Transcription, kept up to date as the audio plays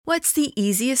What's the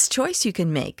easiest choice you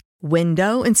can make?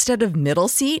 Window instead of middle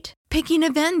seat? Picking a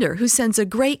vendor who sends a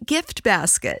great gift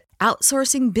basket?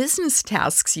 Outsourcing business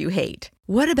tasks you hate?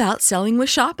 What about selling with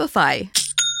Shopify?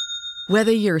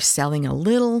 Whether you're selling a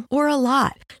little or a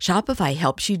lot, Shopify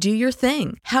helps you do your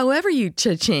thing, however you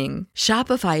cha-ching.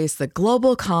 Shopify is the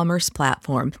global commerce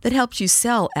platform that helps you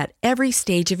sell at every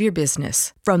stage of your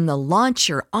business. From the launch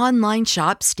your online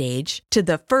shop stage to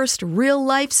the first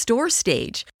real-life store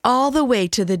stage, all the way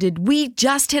to the did we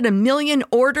just hit a million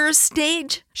orders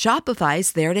stage.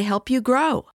 Shopify's there to help you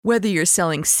grow. Whether you're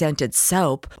selling scented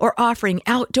soap or offering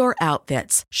outdoor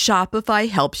outfits, Shopify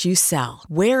helps you sell.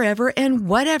 Wherever and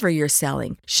whatever you're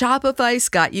selling, Shopify's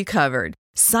got you covered.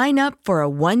 Sign up for a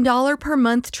 $1 per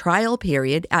month trial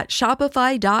period at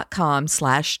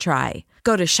shopify.com/try.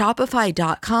 Go to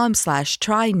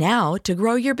shopify.com/try now to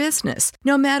grow your business,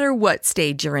 no matter what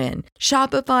stage you're in.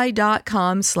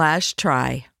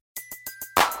 Shopify.com/try.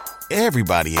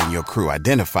 Everybody in your crew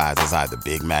identifies as either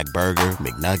Big Mac Burger,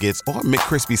 McNuggets, or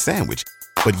McCrispy Sandwich.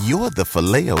 But you're the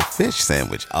Filet-O-Fish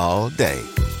Sandwich all day.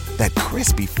 That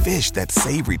crispy fish, that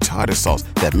savory tartar sauce,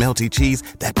 that melty cheese,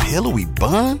 that pillowy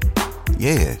bun.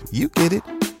 Yeah, you get it.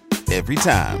 Every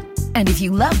time. And if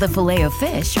you love the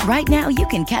Filet-O-Fish, right now you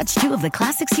can catch two of the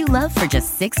classics you love for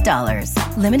just $6.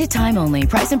 Limited time only.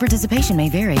 Price and participation may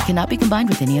vary. Cannot be combined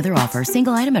with any other offer.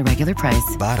 Single item at regular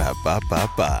price.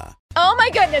 Ba-da-ba-ba-ba. Oh my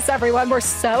goodness, everyone. We're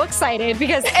so excited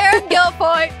because Erin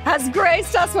Guilfoyle has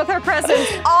graced us with her presence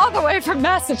all the way from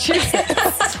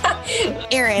Massachusetts.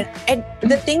 Erin, and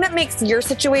the thing that makes your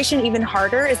situation even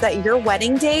harder is that your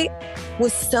wedding date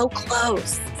was so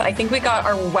close. I think we got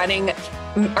our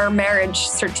marriage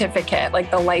certificate,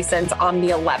 like the license, on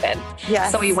the 11th.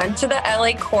 Yes. So we went to the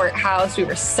LA courthouse. We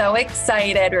were so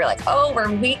excited. We were like, oh,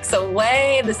 we're weeks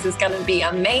away. This is going to be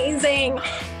amazing.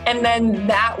 And then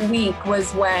that week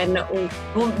was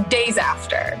days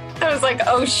after, I was like,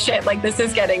 oh shit, like this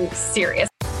is getting serious.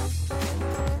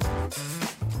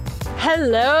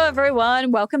 Hello,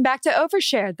 everyone. Welcome back to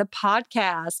Overshare, the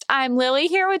podcast. I'm Lily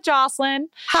here with Jocelyn.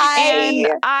 Hi. And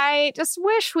I just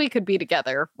wish we could be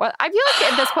together. Well, I feel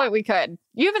like at this point we could.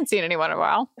 You haven't seen anyone in a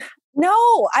while.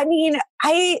 No, I mean,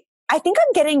 I think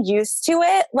I'm getting used to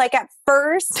it. Like at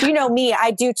first, you know me,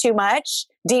 I do too much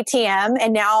DTM,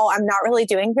 and now I'm not really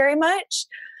doing very much.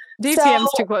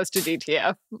 DTM's too close to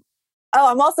DTF.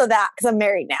 Oh, I'm also that because I'm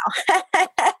married now.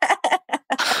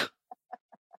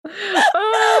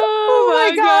 Oh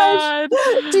my God.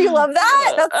 Do you love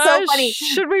that? That's so funny.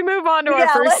 Should we move on to our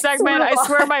first segment? I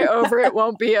swear my over it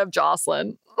won't be of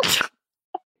Jocelyn.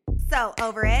 So,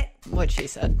 over it. What she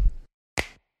said.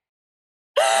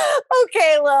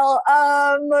 Okay, Lil.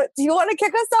 Do you want to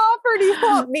kick us off or do you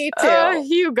want me to?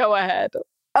 You go ahead.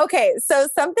 Okay, so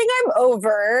something I'm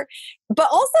over, but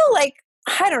also like,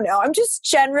 I don't know, I'm just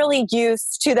generally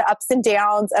used to the ups and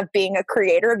downs of being a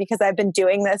creator because I've been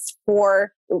doing this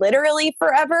for literally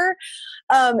forever.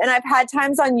 And I've had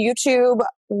times on YouTube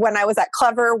when I was at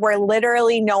Clever where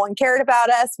literally no one cared about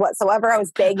us whatsoever. I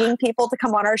was begging people to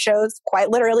come on our shows, quite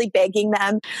literally begging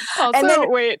them. Also, and then,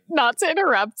 wait, not to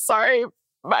interrupt. Sorry.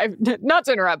 Not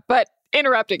to interrupt, but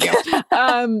interrupting you.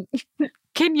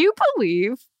 Can you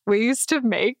believe we used to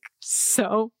make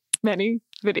so many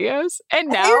videos? And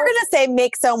now you were going to say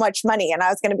make so much money. And I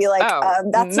was going to be like,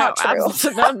 that's not true.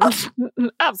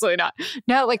 Absolutely not.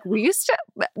 No, like we used to,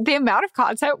 the amount of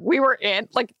content we were in,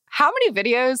 like how many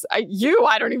videos, I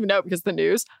don't even know because the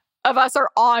news of us are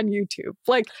on YouTube.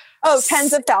 Like,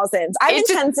 tens of thousands. I mean,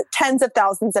 tens of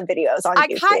thousands of videos on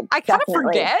YouTube. I kind of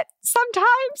forget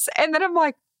sometimes. And then I'm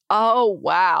like, oh,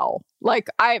 wow. Like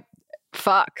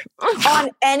fuck. On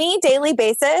any daily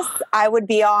basis, I would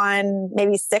be on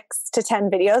maybe 6 to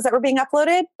 10 videos that were being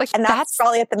uploaded. And that's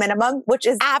probably at the minimum, which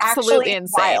is absolutely actually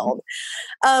insane.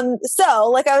 Wild. So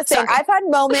like I was saying, I've had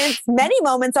many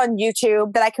moments on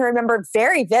YouTube that I can remember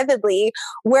very vividly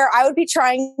where I would be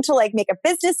trying to like make a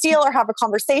business deal or have a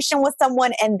conversation with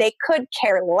someone and they could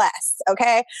care less.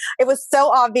 Okay. It was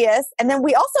so obvious. And then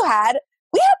we had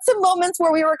some moments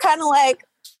where we were kind of like,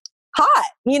 hot,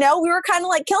 we were kind of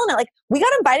like killing it. Like we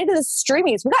got invited to the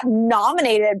Streamies. We got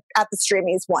nominated at the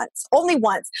Streamies only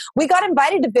once. We got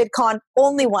invited to VidCon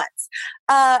only once.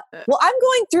 Well, I'm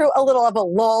going through a little of a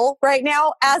lull right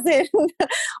now, as in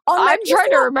I'm trying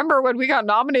to remember when we got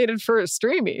nominated for a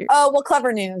Streamy. Oh, well,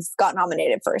 Clever News got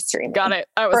nominated for a Streamy. Got it.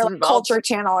 I was for like Culture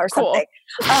Channel or something.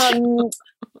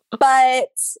 But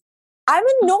I'm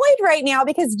annoyed right now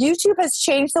because YouTube has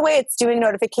changed the way it's doing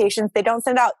notifications. They don't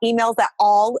send out emails at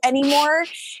all anymore.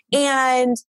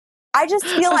 And I just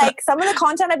feel like some of the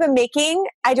content I've been making,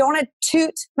 I don't want to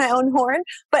toot my own horn,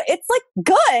 but it's like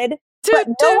good. but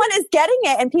no one is getting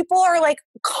it. And people are like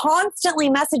constantly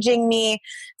messaging me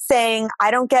saying,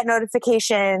 I don't get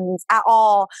notifications at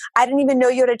all. I didn't even know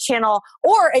you had a channel.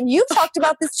 And you've talked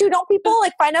about this too. Don't people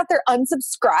like find out they're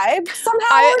unsubscribed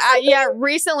somehow? Yeah,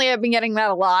 recently I've been getting that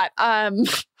a lot.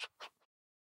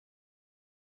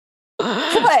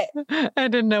 What? I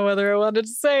didn't know whether I wanted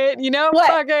to say it. What?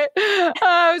 Fuck it.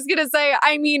 I was going to say,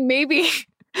 I mean,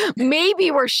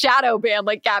 maybe we're shadow banned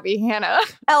like Gabby Hanna.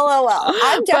 LOL.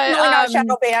 I'm definitely not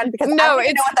shadow banned because I don't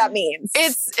even know what that means.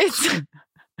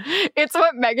 It's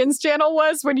what Megan's channel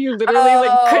was when you literally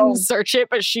couldn't search it,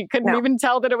 but she couldn't even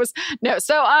tell that it was. No.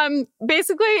 So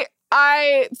basically,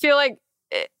 I feel like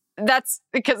that's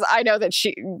because I know that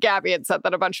Gabby had said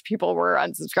that a bunch of people were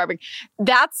unsubscribing.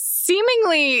 That's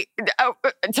seemingly,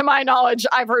 to my knowledge,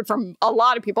 I've heard from a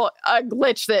lot of people, a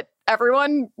glitch that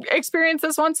everyone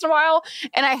experiences once in a while.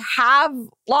 And I have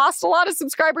lost a lot of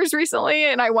subscribers recently.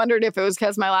 And I wondered if it was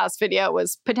because my last video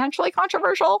was potentially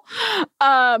controversial.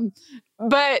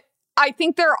 But I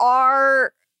think there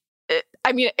are,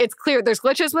 I mean, it's clear there's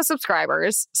glitches with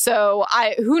subscribers. So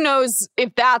who knows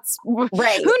if that's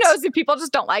right. Who knows if people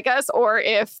just don't like us or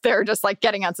if they're just like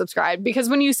getting unsubscribed. Because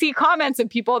when you see comments of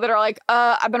people that are like,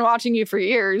 I've been watching you for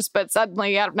years, but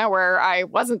suddenly out of nowhere, I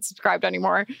wasn't subscribed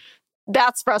anymore.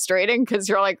 That's frustrating because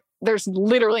you're like, there's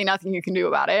literally nothing you can do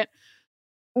about it.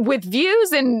 With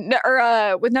views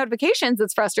or with notifications,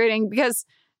 it's frustrating because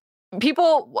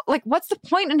people like, what's the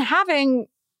point in having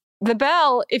the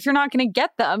bell if you're not going to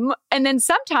get them? And then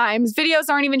sometimes videos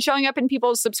aren't even showing up in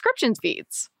people's subscriptions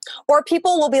feeds. Or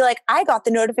people will be like, I got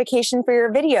the notification for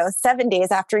your video 7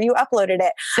 days after you uploaded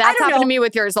it. That's happened to me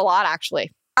with yours a lot,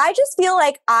 actually. I just feel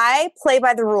like I play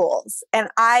by the rules and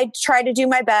I try to do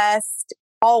my best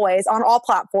always on all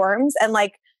platforms and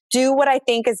like do what I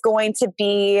think is going to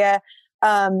be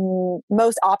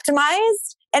most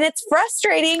optimized. And it's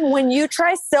frustrating when you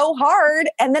try so hard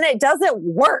and then it doesn't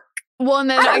work. Well, and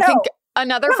then I think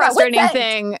another frustrating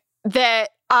thing that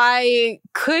I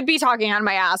could be talking on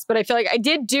my ass, but I feel like I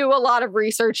did do a lot of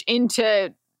research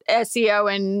into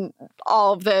SEO and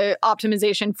all of the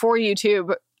optimization for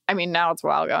YouTube. I mean, now it's a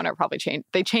while ago and it probably changed.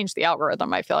 They changed the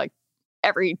algorithm, I feel like,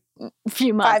 every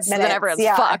few months. 5 minutes, and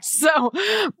everyone's fucked. So,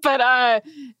 but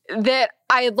that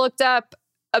I had looked up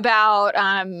about,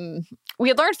 we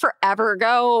had learned forever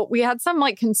ago, we had some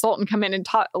like consultant come in and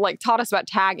taught us about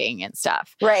tagging and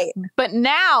stuff. Right. But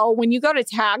now when you go to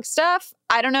tag stuff,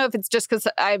 I don't know if it's just because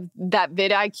I have that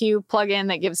vidIQ plugin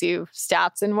that gives you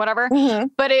stats and whatever,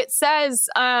 but it says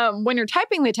when you're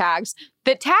typing the tags,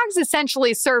 that tags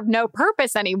essentially serve no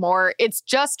purpose anymore. It's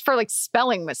just for like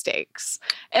spelling mistakes.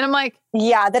 And I'm like,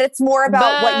 yeah, that it's more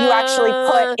about what you actually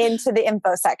put into the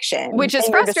info section. Which is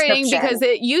frustrating because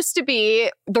it used to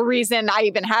be the reason I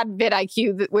even had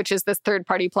vidIQ, which is this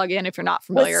third-party plugin, if you're not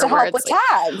familiar. Was to help with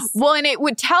tags. Well, and it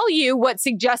would tell you what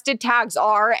suggested tags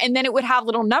are, and then it would have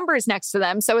little numbers next to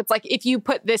them. So it's like, if you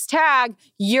put this tag,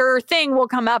 your thing will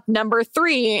come up number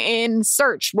 3 in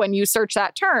search when you search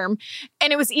that term.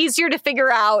 And it was easier to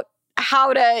figure out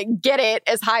how to get it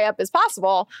as high up as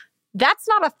possible. That's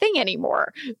not a thing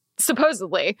anymore,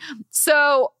 supposedly.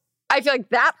 So I feel like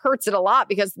that hurts it a lot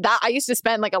because I used to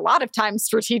spend like a lot of time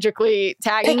strategically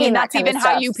tagging, and that's even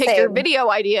how you pick your video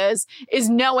ideas, is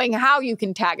knowing how you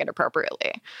can tag it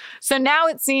appropriately. So now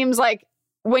it seems like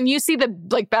when you see the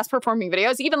like best performing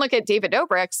videos, even look at David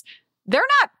Dobrik's, they're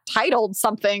not titled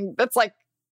something that's like,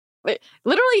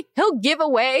 literally he'll give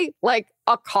away like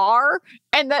a car,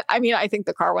 and that, I mean, I think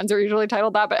the car ones are usually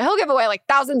titled that, but he'll give away like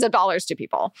thousands of dollars to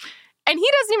people. And he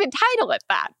doesn't even title it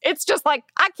that. It's just like,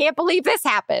 I can't believe this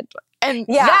happened. And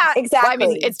yeah, exactly. Well, I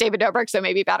mean, it's David Dobrik, so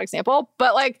maybe a bad example,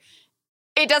 but like,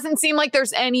 it doesn't seem like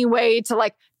there's any way to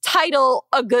like title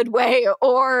a good way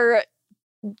or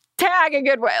tag a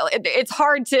good way. It's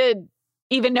hard to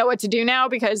even know what to do now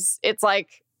because it's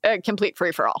like a complete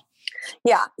free for all.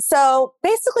 Yeah. So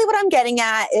basically what I'm getting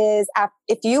at is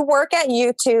if you work at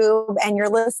YouTube and you're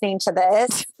listening to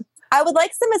this, I would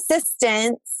like some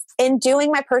assistance in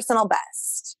doing my personal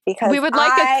best, because we would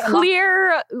like a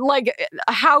clear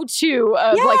how-to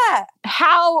of like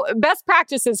how best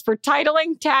practices for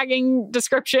titling, tagging,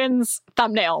 descriptions,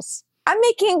 thumbnails. I'm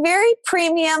making very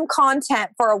premium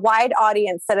content for a wide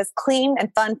audience that is clean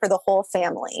and fun for the whole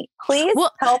family. Please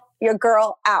help your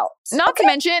girl out. Not to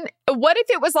mention, what if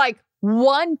it was like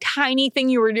one tiny thing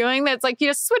you were doing that's like, you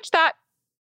just switch that?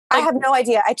 I have no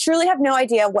idea. I truly have no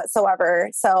idea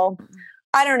whatsoever. So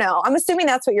I don't know. I'm assuming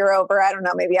that's what you're over. I don't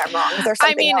know. Maybe I'm wrong. Is there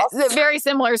something else? A very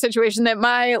similar situation that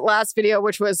my last video,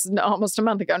 which was almost a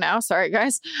month ago now. Sorry,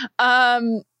 guys.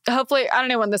 hopefully, I don't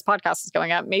know when this podcast is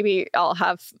going up. Maybe I'll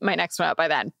have my next one up by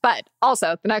then. But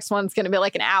also, the next one's going to be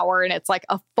like an hour, and it's like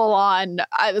a full-on,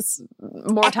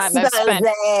 more time than I've spent.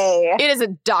 It is a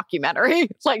documentary.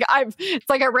 It's like I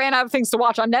ran out of things to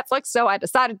watch on Netflix, so I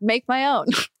decided to make my own.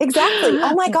 Exactly.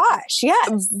 Oh my gosh,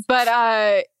 yes.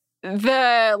 But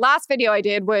the last video I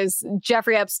did was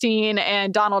Jeffrey Epstein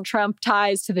and Donald Trump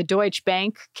ties to the Deutsche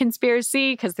Bank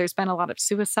conspiracy, because there's been a lot of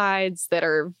suicides that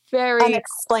are very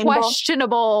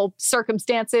questionable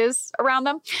circumstances around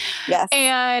them. Yes.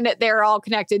 And they're all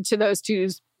connected to those two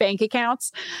bank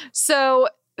accounts. So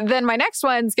then my next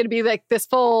one's going to be like this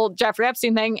full Jeffrey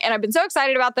Epstein thing. And I've been so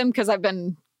excited about them because I've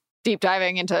been deep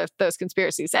diving into those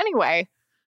conspiracies anyway.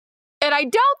 And I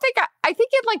don't think, I think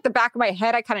in like the back of my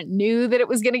head, I kind of knew that it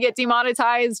was going to get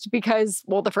demonetized because,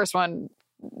 well, the first one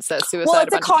says suicide. Well,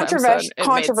 it's a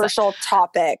controversial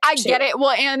topic. I get it.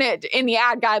 Well, and in the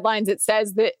ad guidelines, it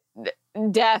says that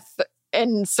death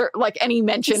and like any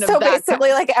mention of that. So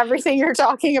basically like everything you're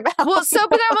talking about. Well, so,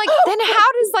 but I'm like, then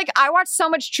how does I watch so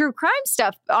much true crime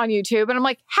stuff on YouTube and I'm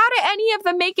like, how do any of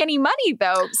them make any money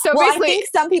though? So well, basically, I think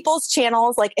some people's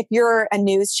channels, like if you're a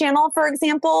news channel, for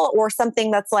example, or something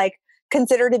that's like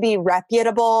considered to be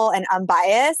reputable and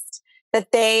unbiased,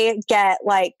 that they get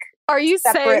like, are you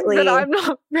separately. saying that I'm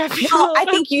not reputable? No, I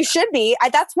think you should be.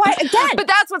 That's why, again. But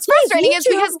that's what's frustrating is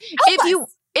because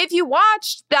if you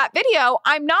watched that video,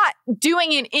 I'm not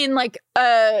doing it in like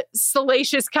a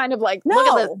salacious kind of like,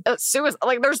 look at the suicide.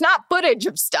 Like there's not footage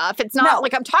of stuff. It's not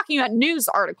like I'm talking about news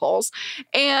articles.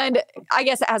 And I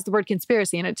guess it has the word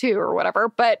conspiracy in it too or whatever.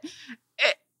 But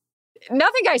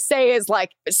nothing I say is like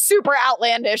super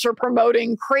outlandish or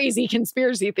promoting crazy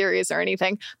conspiracy theories or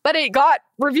anything, but it got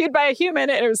reviewed by a human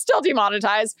and it was still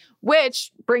demonetized,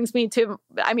 which brings me to,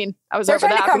 I mean, I was over that.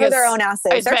 They're trying to cover their own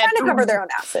asses. They're trying to cover their own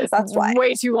asses. That's why.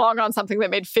 Way too long on something that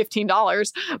made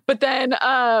 $15. But then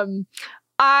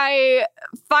I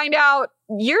find out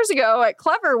years ago at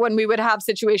Clever when we would have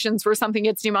situations where something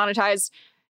gets demonetized,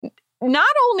 not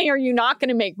only are you not going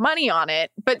to make money on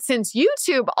it, but since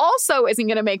YouTube also isn't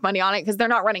going to make money on it because they're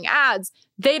not running ads,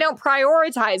 they don't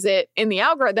prioritize it in the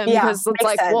algorithm because it's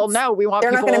like, well, no, we want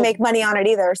they're not going to make money on it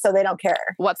either, so they don't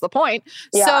care. What's the point?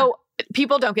 Yeah. So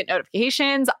people don't get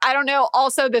notifications. I don't know.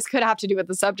 Also, this could have to do with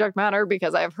the subject matter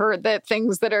because I've heard that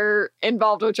things that are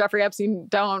involved with Jeffrey Epstein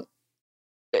don't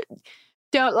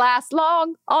last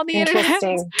long on the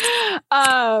internet.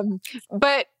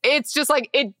 But it's just like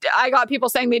I got people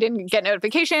saying they didn't get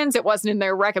notifications. It wasn't in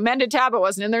their recommended tab. It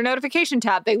wasn't in their notification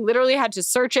tab. They literally had to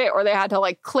search it or they had to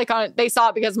like click on it. They saw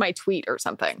it because of my tweet or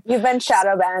something. You've been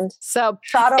shadow banned. So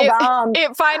shadow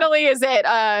it finally is it.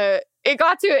 It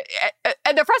got to,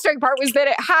 and the frustrating part was that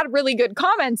it had really good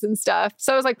comments and stuff.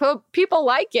 So I was like, well, people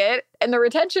like it and the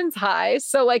retention's high.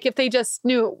 So like if they just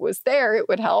knew it was there, it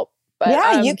would help. But,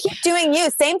 yeah, you keep doing you.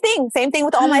 Same thing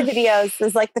with all my videos.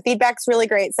 Is like the feedback's really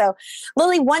great. So,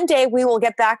 Lily, one day we will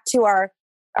get back to our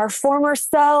former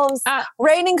selves,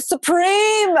 reigning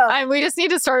supreme. We just need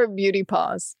to start a beauty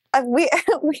pause. We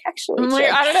actually.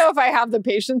 I don't know if I have the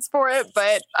patience for it,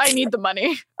 but I need the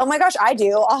money. Oh my gosh, I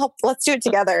do. Let's do it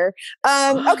together.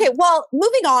 Okay, well,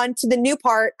 moving on to the new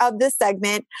part of this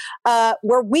segment,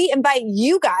 where we invite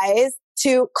you guys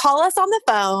to call us on the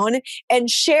phone and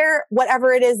share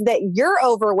whatever it is that you're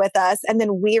over with us, and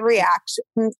then we react.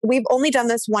 We've only done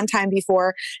this one time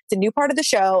before. It's a new part of the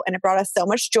show, and it brought us so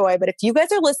much joy. But if you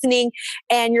guys are listening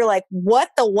and you're like,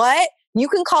 what the what? You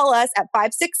can call us at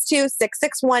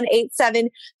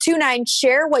 562-661-8729.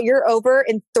 Share what you're over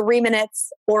in 3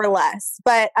 minutes or less.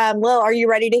 But Lil, are you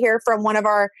ready to hear from one of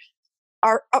our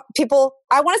people?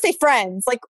 I want to say friends.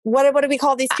 Like, what do we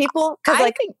call these people? Because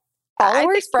like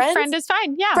followers, friends? Friend is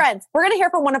fine. Yeah. Friends. We're going to hear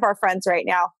from one of our friends right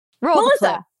now.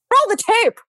 Melissa, roll the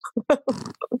tape.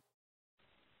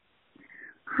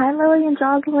 Hi, Lily and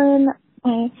Jocelyn.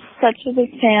 I'm such a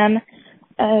big fan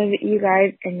of you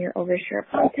guys and your Overshare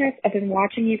podcast. I've been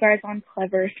watching you guys on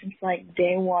Clever since like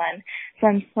day one. So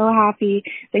I'm so happy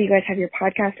that you guys have your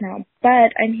podcast now.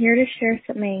 But I'm here to share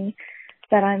something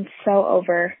that I'm so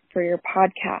over for your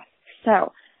podcast.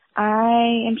 So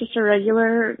I am just a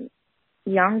regular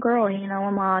young girl,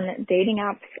 I'm on dating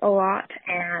apps a lot,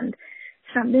 and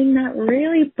something that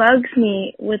really bugs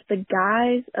me with the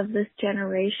guys of this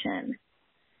generation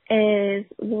is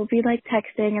we'll be like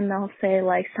texting and they'll say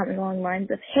like something along the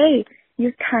lines of, hey,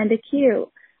 you're kind of cute,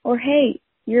 or hey,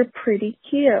 you're pretty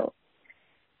cute.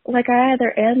 Like I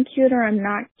either am cute or I'm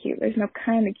not cute. There's no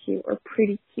kind of cute or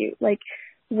pretty cute. Like,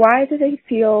 why do they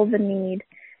feel the need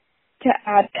to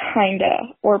add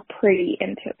kinda or pretty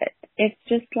into it? It's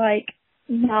just like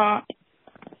not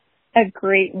a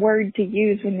great word to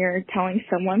use when you're telling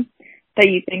someone that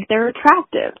you think they're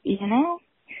attractive, you know?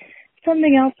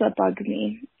 Something else that bugs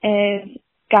me is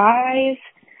guys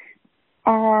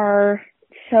are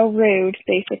so rude,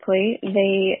 basically.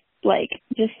 They, like,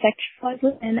 just sexualize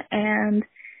women, and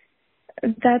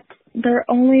that they're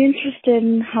only interested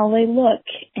in how they look,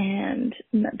 and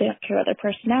they don't care about their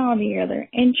personality or their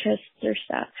interests or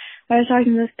stuff. I was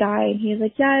talking to this guy, and he was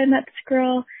like, yeah, I met this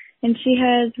girl, and she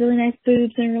has really nice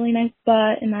boobs and a really nice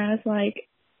butt, and I was like,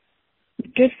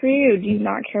 good for you. Do you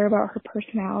not care about her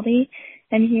personality?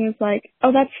 And he was like,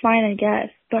 oh, that's fine, I guess,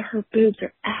 but her boobs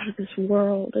are out of this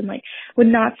world, and, like, would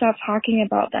not stop talking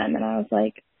about them. And I was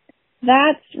like,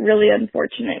 that's really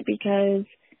unfortunate, because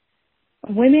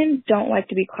women don't like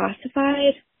to be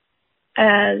classified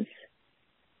as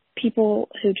people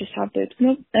who just have boobs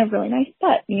and a really nice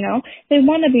butt, you know? They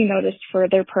want to be noticed for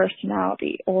their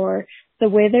personality or the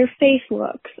way their face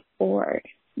looks or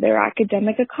their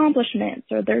academic accomplishments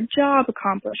or their job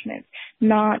accomplishments,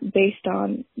 not based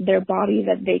on their body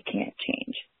that they can't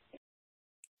change.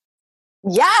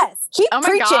 Yes, keep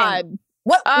preaching. God.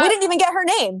 What? We didn't even get her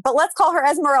name, but let's call her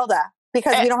Esmeralda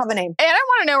because we don't have a name. And I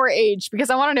want to know her age because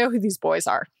I want to know who these boys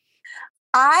are.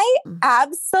 I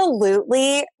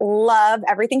absolutely love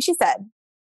everything she said,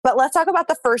 but let's talk about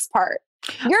the first part.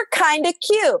 You're kind of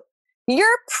cute.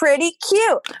 You're pretty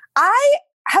cute. I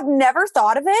have never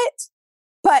thought of it,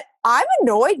 but I'm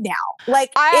annoyed now.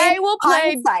 Like,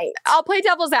 I'll play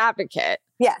devil's advocate.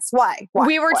 Yes. Why?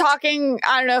 We were talking,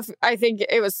 I don't know I think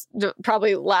it was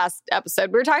probably last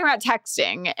episode. We were talking about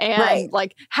texting and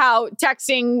like how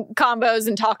texting combos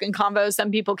and talking combos,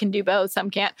 some people can do both, some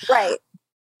can't. Right.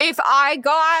 If I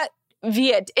got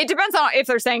it depends on if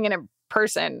they're saying it in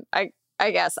person, I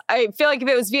guess. I feel like if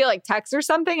it was via like text or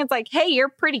something, it's like, hey, you're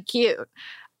pretty cute.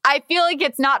 I feel like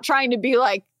it's not trying to be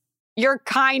like, you're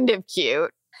kind of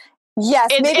cute. Yes.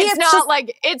 Maybe it's not just,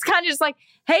 like, it's kind of just like,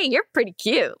 hey, you're pretty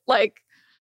cute. Like,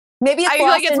 maybe I feel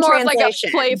like it's more of like a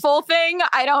playful thing.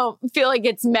 I don't feel like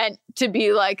it's meant to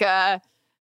be like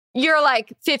you're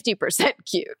like 50%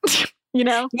 cute, you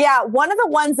know? Yeah. One of the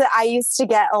ones that I used to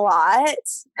get a lot,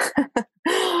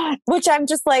 which I'm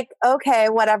just like, okay,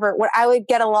 whatever. What I would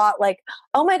get a lot like,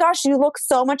 oh my gosh, you look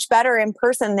so much better in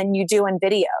person than you do in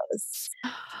videos.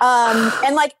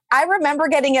 And like, I remember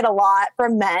getting it a lot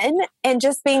from men and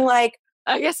just being like,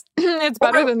 I guess it's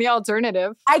better than the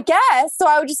alternative. I guess. So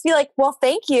I would just be like, well,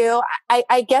 thank you.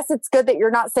 I guess it's good that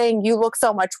you're not saying you look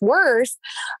so much worse,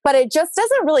 but it just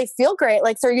doesn't really feel great.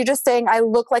 Like, so you're just saying I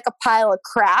look like a pile of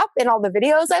crap in all the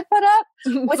videos I put up?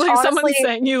 Which like honestly, someone's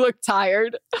saying you look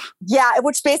tired. Yeah,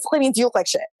 which basically means you look like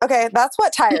shit. Okay, that's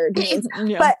what tired means.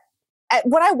 Yeah. But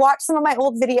when I watch some of my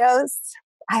old videos,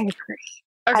 I agree.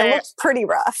 Okay. I looked pretty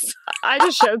rough. I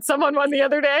just showed someone one the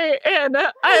other day and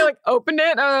I like opened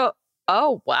it and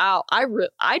oh, wow.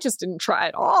 I just didn't try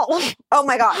at all. Oh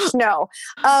my gosh, no.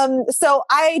 So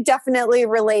I definitely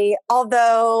relate,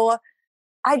 although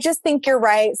I just think you're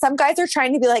right. Some guys are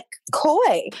trying to be like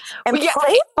coy and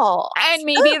playful. And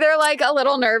maybe they're like a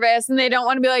little nervous and they don't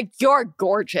want to be like, you're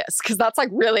gorgeous. Because that's like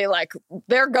really like,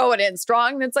 they're going in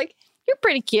strong. And it's like, you're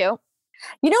pretty cute.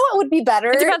 You know what would be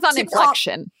better? It depends on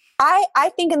inflection. I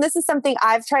think, and this is something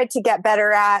I've tried to get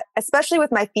better at, especially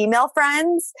with my female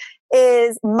friends,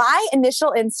 is my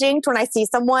initial instinct when I see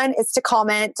someone is to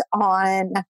comment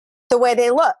on the way they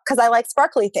look. Cause I like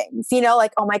sparkly things, you know,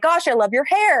 like, oh my gosh, I love your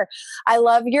hair. I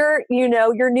love your, you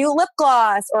know, your new lip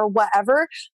gloss or whatever.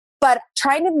 But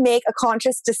trying to make a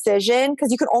conscious decision,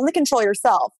 cause you can only control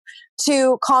yourself,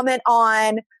 to comment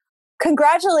on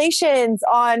congratulations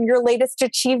on your latest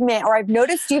achievement, or I've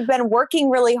noticed you've been working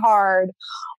really hard,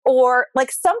 or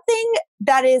like something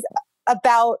that is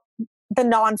about the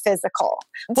non-physical.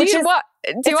 Which is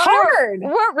hard.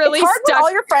 What really it's hard when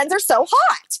all your friends are so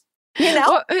hot. You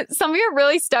know, something that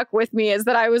really stuck with me is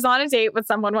that I was on a date with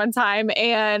someone one time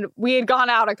and we had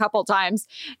gone out a couple times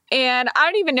and I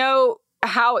don't even know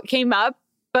how it came up,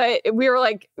 but we were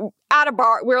like at a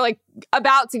bar. We were like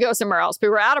about to go somewhere else. We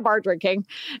were at a bar drinking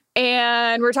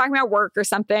and we were talking about work or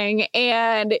something.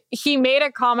 And he made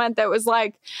a comment that was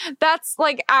like, that's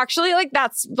like, actually like,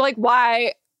 that's like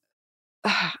why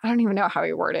I don't even know how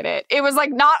he worded it. It was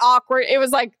like not awkward. It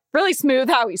was like really smooth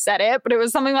how he said it, but it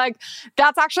was something like,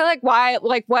 that's actually like why,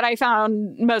 like what I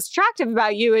found most attractive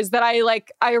about you is that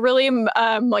I really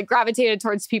am like gravitated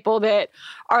towards people that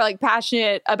are like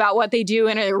passionate about what they do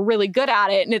and are really good at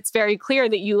it. And it's very clear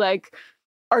that you like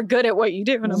are good at what you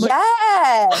do. And I'm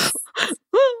yes.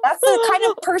 That's the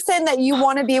kind of person that you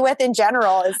want to be with in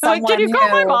general. Is someone can you call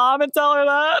my mom and tell her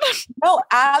that? No,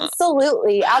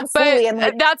 absolutely. Absolutely.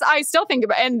 But and I still think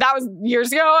about, and that was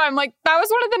years ago. I'm like, that was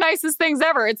one of the nicest things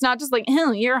ever. It's not just like,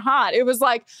 you're hot. It was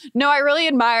like, no, I really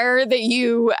admire that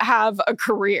you have a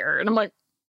career. And I'm like,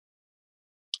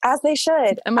 as they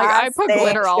should. I'm like, I put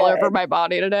glitter all over my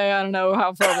body today. I don't know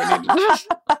how far we need to.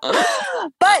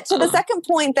 But to the second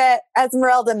point that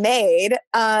Esmeralda made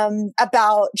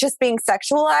about just being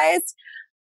sexualized,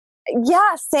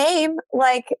 yeah, same.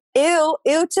 Like, ew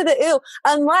to the ew.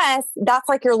 Unless that's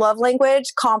like your love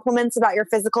language, compliments about your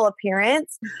physical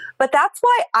appearance. But that's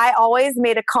why I always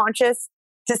made a conscious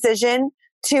decision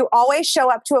to always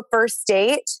show up to a first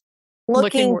date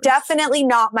looking definitely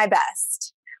not my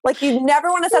best. Like, you never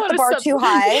want to set the bar too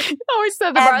high. Always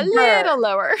set the bar a little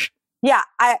lower. Yeah.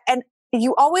 And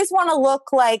you always want to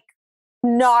look like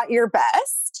not your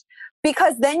best,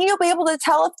 because then you'll be able to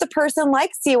tell if the person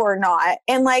likes you or not.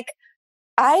 And like,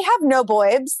 I have no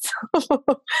boobs.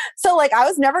 So like, I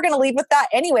was never going to leave with that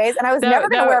anyways. And I was never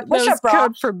going to wear a push-up bra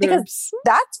because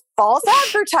that's false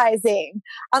advertising.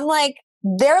 I'm like,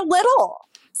 they're little.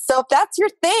 So if that's your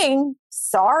thing,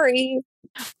 sorry.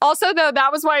 Also, though,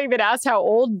 that was why I even asked how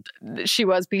old she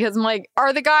was, because I'm like,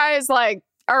 are the guys like,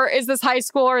 or is this high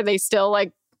school? Or are they still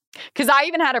like, because I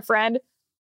even had a friend.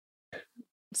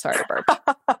 Sorry to burp.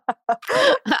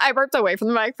 I burped away from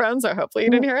the microphone, so hopefully you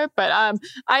didn't hear it. But I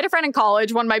had a friend in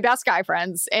college, one of my best guy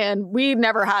friends, and we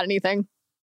never had anything.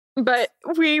 But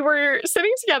we were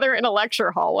sitting together in a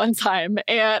lecture hall one time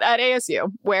at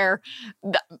ASU, where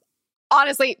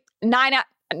honestly, 10 out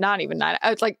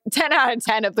of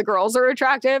 10 of the girls are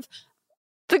attractive.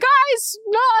 The guys,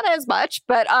 not as much,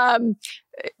 but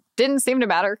it didn't seem to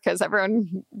matter because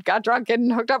everyone got drunk and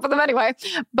hooked up with them anyway.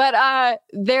 But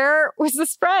there was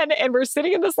this friend, and we're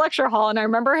sitting in this lecture hall, and I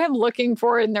remember him looking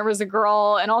for it, and there was a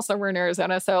girl, and also we're in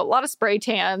Arizona, so a lot of spray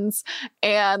tans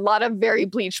and a lot of very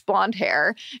bleached blonde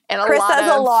hair. And Chris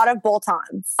says a lot of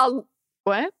bolt-ons.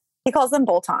 What? He calls them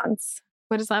bolt-ons.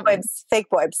 What does that mean? Fake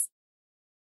boobs.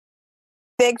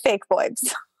 Big fake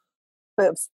boobs.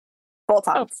 Boobs.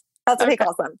 Bolt-ons. That's what he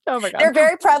calls them. Oh my God. They're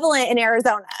very prevalent in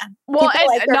Arizona. Well,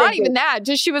 and not even that.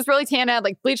 Just she was really tan, had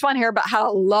like bleach blonde hair, but had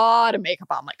a lot of makeup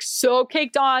on, like so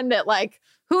caked on that like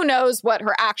who knows what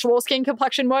her actual skin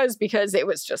complexion was, because it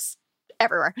was just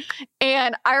everywhere.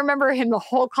 And I remember him the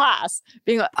whole class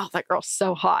being like, oh, that girl's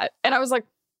so hot. And I was like,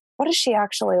 what does she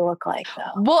actually look like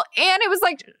though? Well, and it was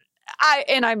like,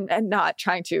 I'm not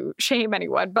trying to shame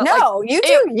anyone, but no, like, you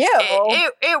do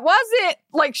you. It wasn't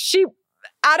like she,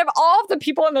 out of all of the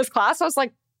people in this class, I was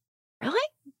like, really?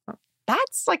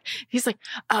 That's like, he's like,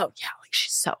 oh yeah, like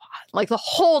she's so hot, like the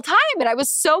whole time. And I was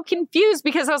so confused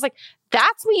because I was like,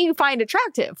 that's what you find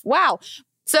attractive. Wow.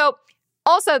 So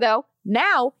also though,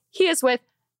 now he is with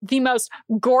the most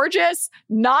gorgeous,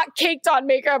 not caked on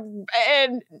makeup,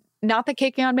 and not that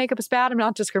caking on makeup is bad. I'm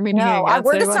not discriminating against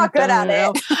we're just not good at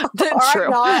it. That's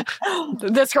true.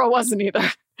 This girl wasn't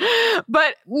either.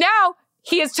 But now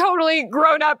he has totally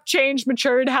grown up, changed,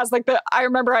 matured, has like I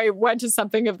remember I went to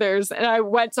something of theirs and I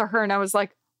went to her and I was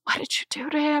like, what did you do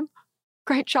to him?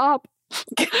 Great job.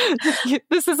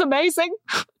 This is amazing.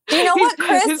 You know what,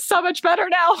 Chris? He's so much better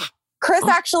now. Chris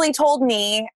actually told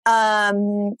me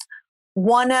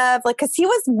one of like, because he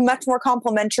was much more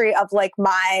complimentary of like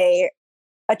my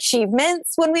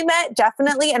achievements when we met,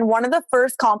 definitely. And one of the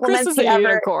first compliments Chris is a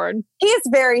unicorn. He is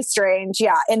very strange,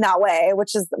 yeah, in that way,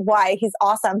 which is why he's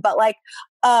awesome. But like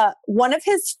one of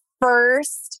his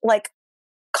first like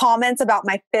comments about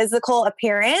my physical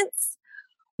appearance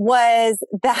was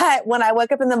that when I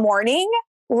woke up in the morning,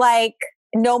 like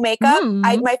no makeup,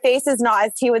 my face is not,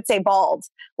 as he would say, bald.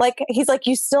 Like he's like,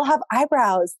 you still have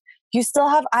eyebrows. You still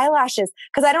have eyelashes.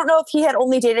 Because I don't know if he had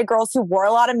only dated girls who wore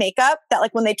a lot of makeup that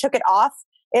like when they took it off,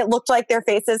 it looked like their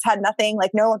faces had nothing,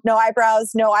 like no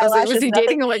eyebrows, no eyelashes. Was he nothing.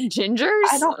 dating like gingers?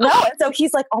 I don't know. And so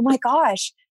he's like, oh my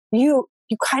gosh, you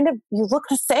look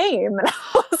the same. And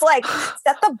I was like,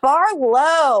 set the bar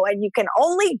low and you can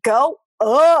only go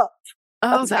up.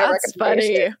 Oh, that's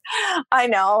funny. I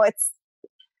know. It's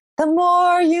the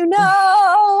more you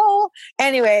know.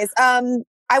 Anyways,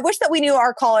 I wish that we knew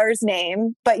our caller's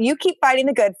name, but you keep fighting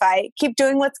the good fight. Keep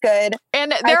doing what's good.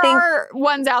 And there are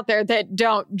ones out there that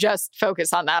don't just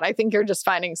focus on that. I think you're just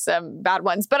finding some bad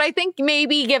ones. But I think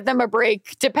maybe give them a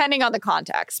break depending on the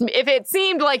context. If it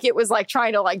seemed like it was like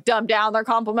trying to like dumb down their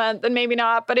compliment, then maybe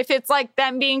not. But if it's like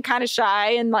them being kind of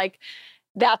shy and like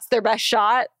that's their best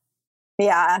shot.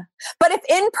 Yeah. But if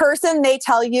in person they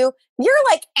tell you, you're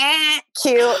like,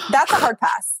 cute, that's a hard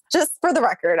pass. just for the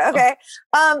record. Okay.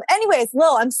 Anyways,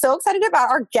 Lil, I'm so excited about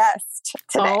our guest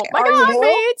today. Oh my God,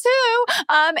 me too.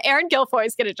 Erin Guilfoyle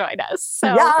is going to join us.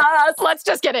 So yes, let's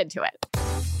just get into it.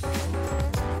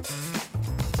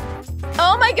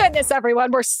 Oh my goodness,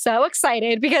 everyone. We're so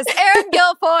excited because Erin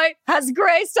Guilfoyle has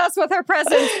graced us with her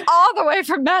presence all the way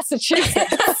from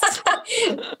Massachusetts.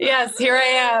 Yes, here I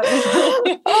am.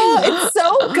 Oh, it's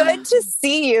so good to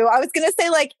see you. I was going to say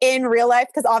like in real life,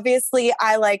 because obviously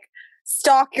I like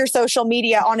stalk your social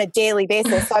media on a daily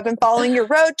basis. So I've been following your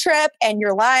road trip and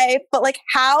your life, but like,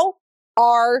 how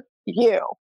are you?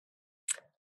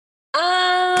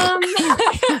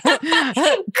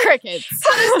 Crickets.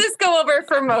 How does this go over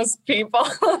for most people?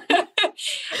 I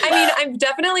mean, I'm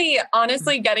definitely,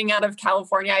 honestly, getting out of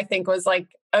California, I think was like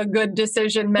a good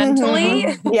decision mentally.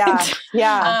 Mm-hmm. Yeah.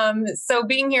 Yeah. So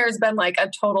being here has been like a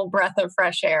total breath of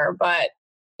fresh air, but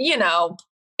you know,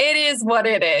 it is what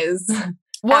it is.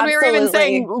 When we were even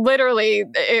saying literally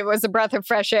it was a breath of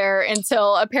fresh air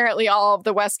until apparently all of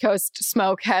the West Coast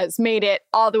smoke has made it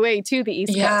all the way to the East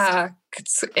Coast. Yeah,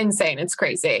 it's insane. It's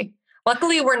crazy.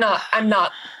 Luckily, I'm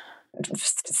not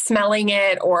smelling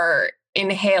it or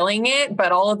inhaling it,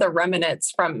 but all of the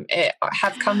remnants from it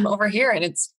have come over here and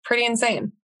it's pretty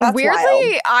insane. That's weirdly,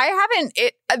 wild. I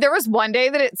haven't. There was one day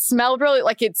that it smelled really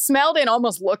like it smelled and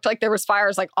almost looked like there was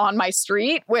fires like on my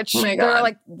street, which there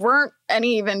like weren't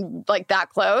any even like that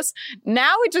close.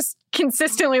 Now it just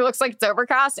consistently looks like it's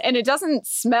overcast and it doesn't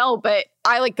smell. But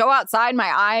I like go outside,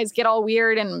 my eyes get all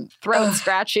weird and throat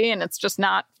scratchy, and it's just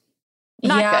not good.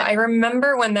 I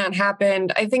remember when that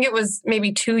happened. I think it was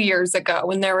maybe 2 years ago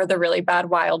when there were the really bad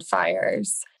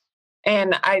wildfires.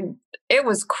 And it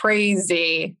was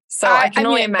crazy. So I can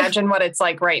only imagine what it's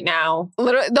like right now.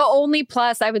 Literally, the only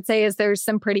plus I would say is there's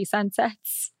some pretty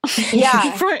sunsets. Yeah.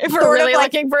 if we're really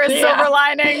looking for a silver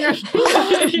lining.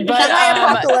 But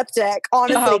apocalyptic,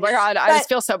 honestly. Oh my God. I just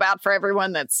feel so bad for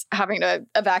everyone that's having to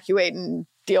evacuate and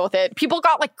deal with it. People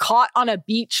got like caught on a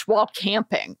beach while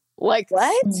camping. Like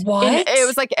what? It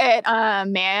was like at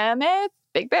Mammoth,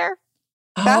 Big Bear.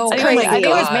 That's crazy. I think it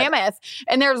was Mammoth.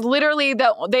 And there's literally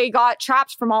they got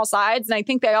trapped from all sides. And I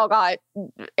think they all got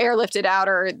airlifted out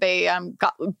or they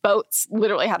got boats,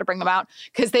 literally had to bring them out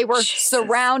because they were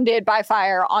surrounded by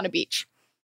fire on a beach.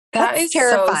 That is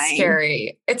terrifying. So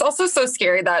scary. It's also so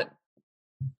scary that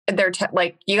they're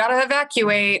like, you got to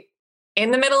evacuate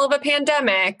in the middle of a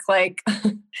pandemic. Like,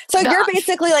 so you're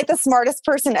basically like the smartest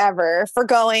person ever for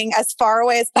going as far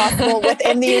away as possible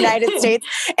within the United States.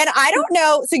 And I don't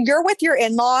know. So you're with your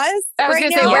in-laws right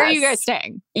now? Where are you guys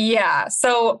staying? Yeah.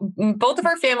 So both of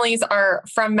our families are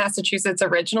from Massachusetts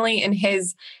originally, and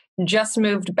his just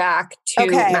moved back to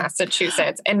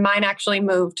Massachusetts, and mine actually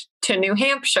moved to New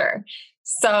Hampshire.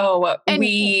 So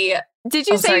did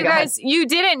you say you guys, you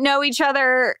didn't know each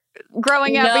other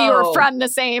growing up, but you were from the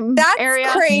same area?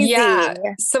 That's crazy. Yeah.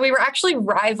 So we were actually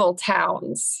rival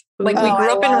towns. Like we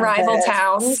grew up in rival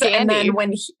towns. Scandy.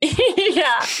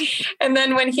 And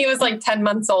then when he was like 10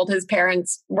 months old, his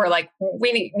parents were like,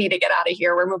 we need to get out of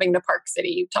here. We're moving to Park City,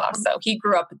 Utah. So he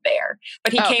grew up there,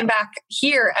 but he came back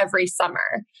here every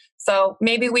summer. So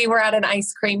maybe we were at an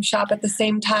ice cream shop at the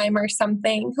same time or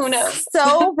something. Who knows?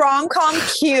 So rom-com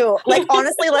cute. Like,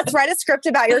 honestly, let's write a script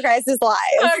about your guys'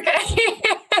 lives. Okay.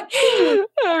 Oh,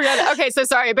 God. Okay, so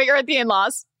sorry, but you're at the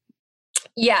in-laws.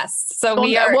 Yes. So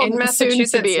we are in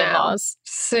Massachusetts soon to be now. In-laws.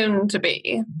 Soon to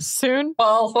be. Soon?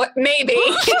 Well, maybe.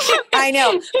 I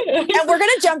know. And we're going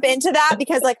to jump into that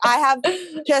because like I have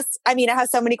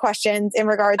so many questions in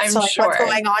regards to like what's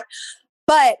going on.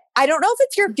 But I don't know if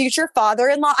it's your future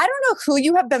father-in-law. I don't know who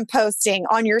you have been posting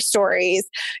on your stories.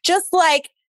 Just like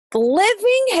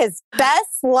living his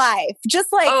best life.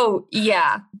 Just like, oh,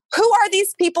 yeah. Who are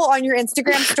these people on your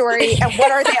Instagram story and what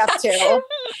are they up to?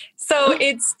 So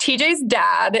it's TJ's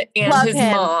dad and his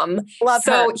mom. Love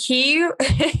her. So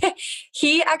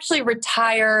he actually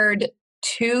retired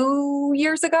 2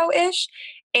 years ago-ish.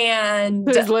 And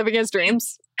he's living his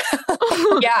dreams.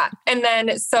 Yeah. And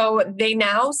then so they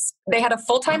had a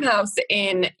full-time house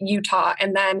in Utah,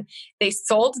 and then they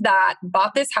sold that,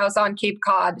 bought this house on Cape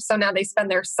Cod. So now they spend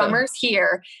their summers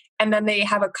here, and then they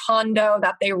have a condo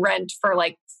that they rent for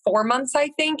like 4 months, I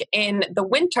think, in the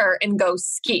winter and go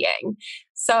skiing.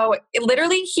 So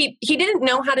literally he didn't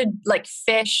know how to like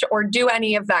fish or do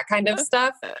any of that kind of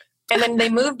stuff. And then they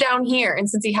moved down here, and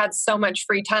since he had so much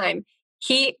free time,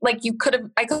 I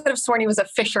could have sworn he was a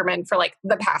fisherman for like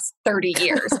the past 30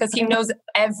 years because he knows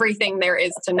everything there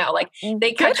is to know. Like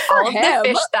they catch all of the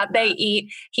fish that they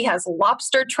eat. He has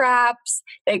lobster traps.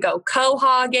 They go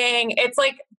cohogging. It's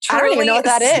like I don't even know what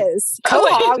that is.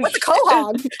 Quahog? What's a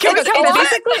quahog?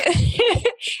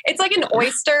 It's like an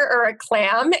oyster or a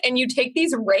clam, and you take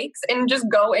these rakes and just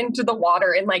go into the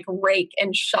water and like rake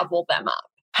and shovel them up.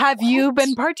 Have you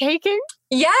been partaking?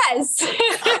 Yes. She's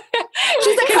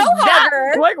a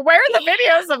quahogger. Like, where are the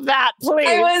videos of that,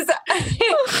 please?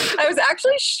 I was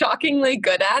actually shockingly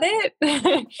good at it,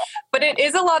 but it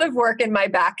is a lot of work and my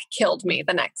back killed me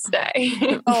the next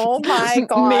day. Oh my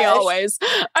gosh. Me always.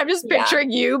 I'm just picturing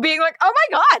you being like, oh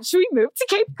my God, should we move to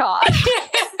Cape Cod?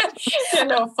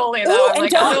 No, fully though. I'm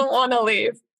like, I don't want to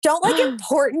leave. Don't like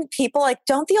important people, like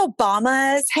don't the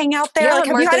Obamas hang out there? Yeah, like,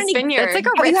 have you had any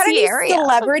area.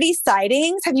 celebrity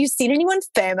sightings? Have you seen anyone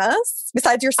famous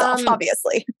besides yourself,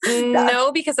 obviously?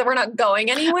 No, because we're not going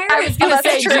anywhere. I was going to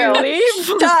say, do you leave?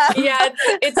 Yeah,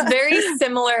 it's very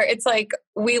similar. It's like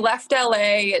we left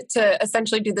LA to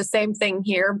essentially do the same thing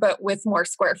here, but with more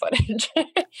square footage.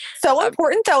 So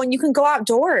important though, and you can go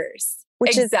outdoors.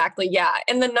 Exactly. Yeah.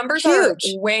 And the numbers are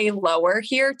way lower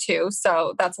here too.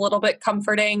 So that's a little bit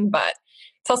comforting, but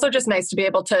it's also just nice to be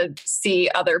able to see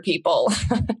other people.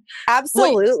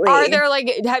 Absolutely. Wait, are there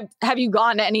like, have you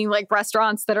gone to any like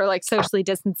restaurants that are like socially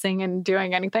distancing and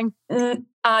doing anything?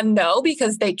 No,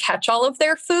 because they catch all of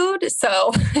their food.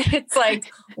 So it's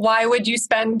like, why would you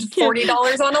spend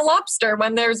 $40 on a lobster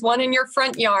when there's one in your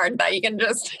front yard that you can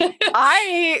just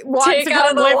I want to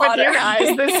come live with you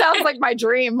guys. This sounds like my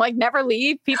dream. Like never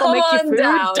leave. People make you food.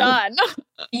 Done.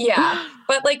 Yeah.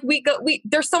 But like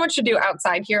there's so much to do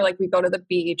outside here. Like we go to the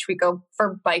beach, we go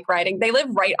for bike riding. They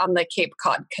live right on the Cape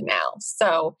Cod Canal.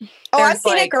 So I've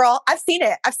seen it, girl. I've seen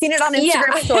it. I've seen it on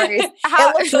Instagram stories.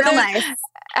 It looks real nice.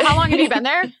 How long have you been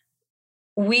there?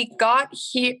 We got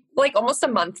here like almost a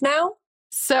month now.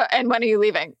 So, and when are you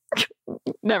leaving?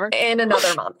 Never. In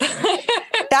another month.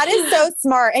 That is so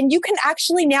smart. And you can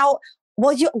actually now,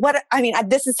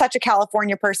 this is such a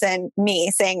California person,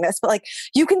 me saying this, but like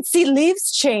you can see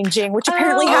leaves changing, which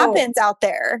apparently happens out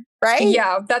there, right?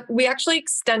 Yeah, that we actually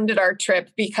extended our trip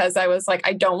because I was like,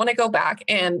 I don't want to go back.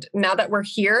 And now that we're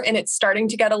here and it's starting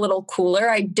to get a little cooler,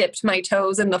 I dipped my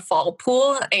toes in the fall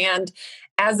pool. And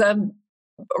as a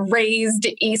raised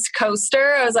East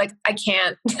Coaster, I was like, I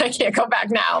can't go back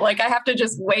now. Like I have to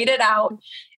just wait it out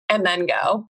and then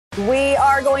go. We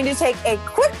are going to take a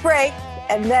quick break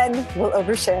and then we'll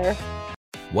overshare.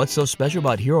 What's so special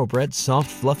about Hero Bread's soft,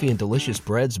 fluffy, and delicious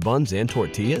breads, buns, and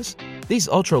tortillas? These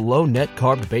ultra-low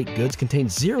net-carb baked goods contain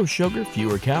zero sugar,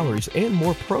 fewer calories, and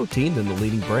more protein than the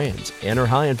leading brands, and are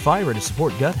high in fiber to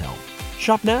support gut health.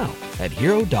 Shop now at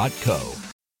Hero.co.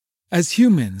 As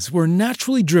humans, we're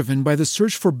naturally driven by the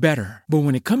search for better. But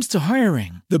when it comes to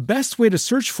hiring, the best way to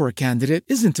search for a candidate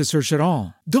isn't to search at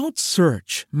all. Don't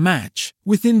search, match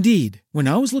with Indeed. When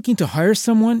I was looking to hire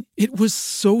someone, it was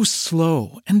so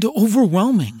slow and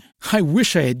overwhelming. I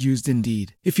wish I had used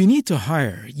Indeed. If you need to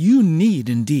hire, you need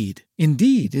Indeed.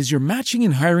 Indeed is your matching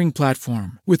and hiring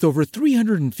platform with over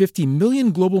 350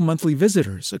 million global monthly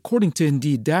visitors, according to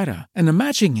Indeed data, and a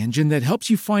matching engine that helps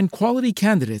you find quality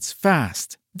candidates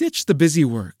fast. Ditch the busy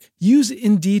work. Use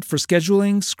Indeed for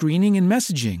scheduling, screening, and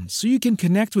messaging so you can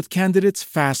connect with candidates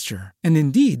faster. And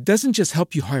Indeed doesn't just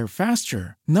help you hire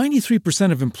faster.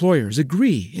 93% of employers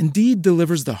agree Indeed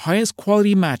delivers the highest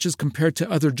quality matches compared to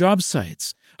other job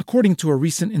sites, according to a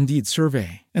recent Indeed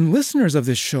survey. And listeners of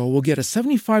this show will get a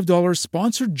 $75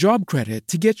 sponsored job credit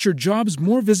to get your jobs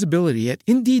more visibility at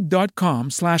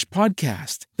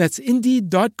Indeed.com/podcast. That's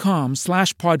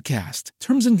Indeed.com/podcast.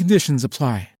 Terms and conditions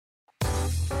apply.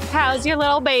 How's your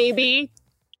little baby?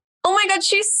 Oh my God,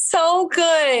 she's so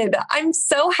good. I'm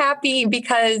so happy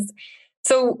because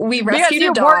we rescued a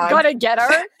dog. You weren't going to get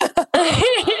her?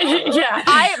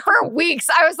 Yeah. For weeks,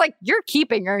 I was like, you're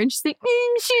keeping her. And she's like,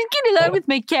 she's getting along with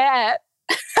my cat.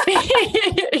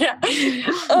 Yeah.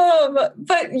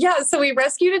 But yeah, so we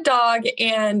rescued a dog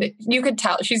and you could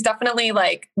tell she's definitely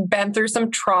like been through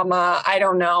some trauma. I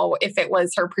don't know if it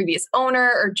was her previous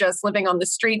owner or just living on the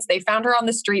streets. They found her on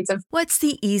the streets of... What's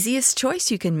the easiest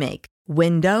choice you can make?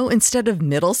 Window instead of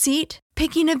middle seat?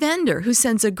 Picking a vendor who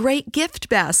sends a great gift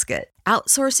basket?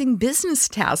 Outsourcing business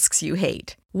tasks you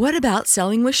hate? What about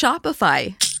selling with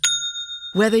Shopify?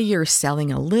 Whether you're selling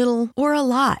a little or a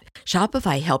lot,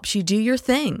 Shopify helps you do your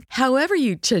thing, however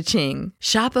you cha-ching.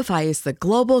 Shopify is the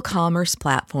global commerce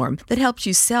platform that helps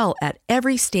you sell at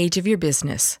every stage of your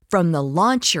business. From the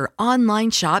launch your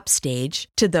online shop stage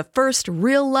to the first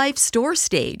real-life store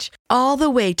stage, all the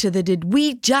way to the did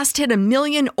we just hit 1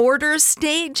 million orders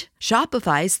stage.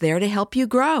 Shopify's there to help you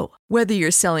grow. Whether you're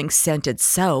selling scented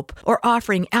soap or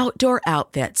offering outdoor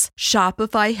outfits,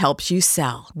 Shopify helps you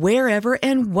sell. Wherever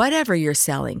and whatever you're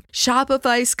selling,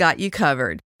 Shopify's got you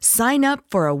covered. Sign up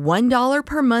for a $1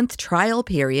 per month trial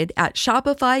period at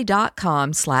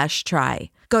shopify.com/try.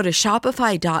 Go to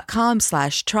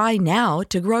shopify.com/try now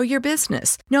to grow your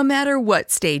business, no matter what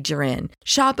stage you're in.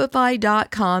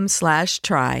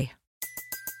 Shopify.com/try.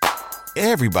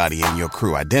 Everybody in your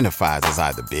crew identifies as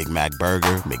either Big Mac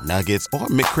Burger, McNuggets, or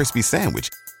McCrispy Sandwich.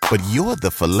 But you're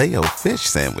the Filet-O-Fish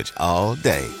Sandwich all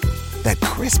day. That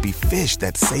crispy fish,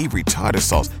 that savory tartar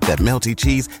sauce, that melty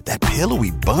cheese, that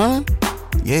pillowy bun.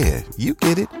 Yeah, you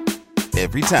get it.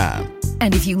 Every time.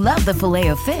 And if you love the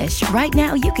Filet-O-Fish, right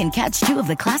now you can catch 2 of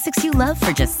the classics you love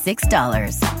for just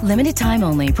 $6. Limited time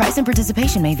only. Price and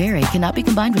participation may vary. Cannot be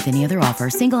combined with any other offer.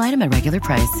 Single item at regular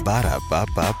price.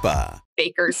 Ba-da-ba-ba-ba.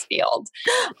 Bakersfield.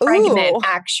 Pregnant,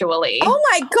 actually. Oh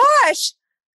my gosh.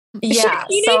 Is she Yeah. a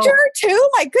teenager too?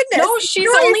 My goodness. No, she's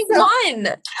only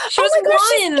one. She was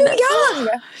one.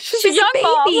 She's too young. She's a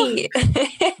baby.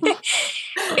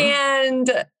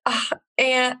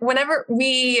 and whenever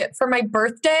for my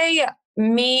birthday,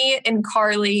 me and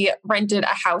Carly rented a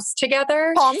house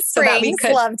together. Palm Springs,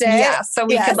 loved it. Yeah, so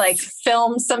we could like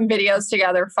film some videos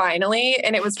together finally.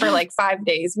 And it was for like 5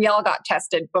 days. We all got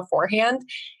tested beforehand.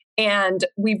 And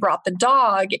we brought the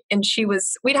dog, and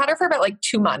we'd had her for about like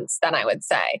 2 months then, I would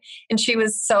say. And she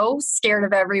was so scared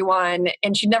of everyone,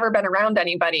 and she'd never been around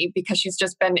anybody because she's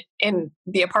just been in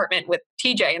the apartment with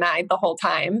TJ and I the whole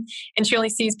time. And she only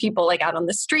sees people like out on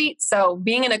the street. So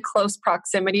being in a close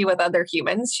proximity with other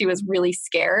humans, she was really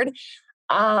scared.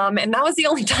 And that was the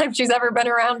only time she's ever been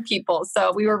around people.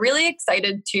 So we were really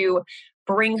excited to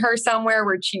bring her somewhere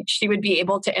where she would be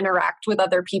able to interact with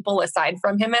other people aside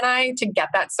from him and I, to get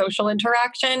that social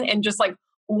interaction. And just like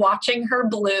watching her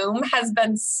bloom has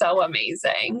been so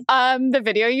amazing. The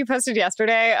video you posted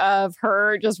yesterday of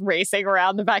her just racing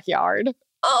around the backyard.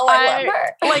 Oh, I love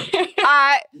her.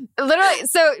 Literally,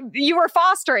 so you were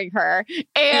fostering her,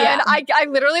 and I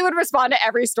literally would respond to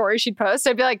every story she'd post.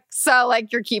 I'd be like, so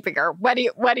like, you're keeping her. When are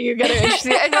you going to introduce?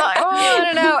 And you're like, oh, I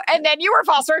don't know. And then you were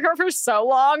fostering her for so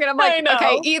long, and I'm like,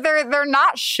 okay, either they're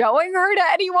not showing her to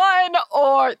anyone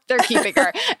or they're keeping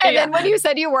her. And then when you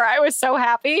said you were, I was so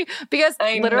happy because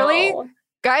literally,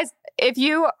 guys, if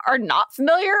you are not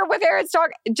familiar with Erin's dog,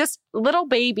 just little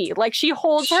baby, like she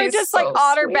holds her just so like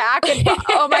on her back. And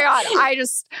oh my God,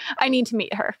 I need to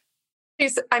meet her.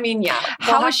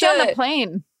 How was she on the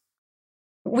plane?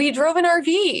 We drove an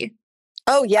RV.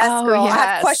 Oh, yes, girl. Yes. I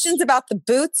have questions about the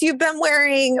boots you've been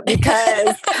wearing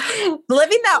because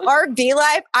living that RV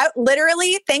life, I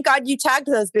literally, thank God you tagged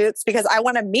those boots because I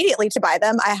want immediately to buy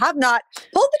them. I have not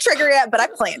pulled the trigger yet, but I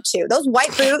plan to. Those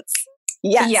white boots.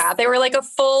 Yes. Yeah, they were like a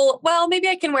full, maybe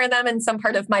I can wear them in some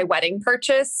part of my wedding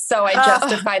purchase. So I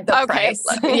justified the price.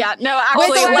 Yeah, no,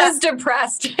 actually, I was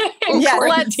depressed.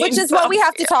 Which is what we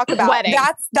have to talk about. Wedding.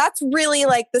 That's really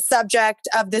like the subject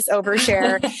of this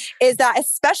overshare is that,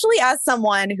 especially as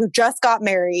someone who just got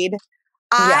married,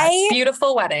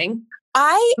 beautiful wedding.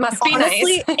 Must be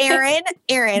honestly, nice.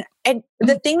 Erin, and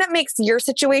the thing that makes your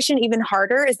situation even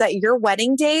harder is that your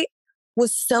wedding date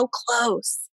was so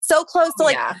close. So close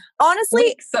to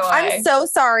honestly, I'm so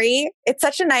sorry. It's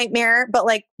such a nightmare, but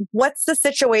like, what's the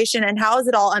situation and how is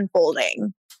it all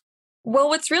unfolding? Well,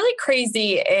 what's really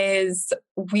crazy is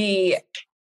the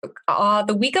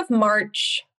week of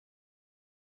March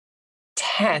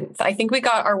 10th, I think we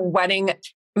got our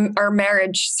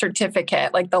marriage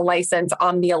certificate, like the license,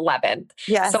 on the 11th.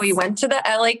 Yes. So we went to the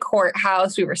LA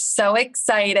courthouse. We were so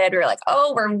excited. We were like,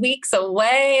 oh, we're weeks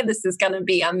away. This is going to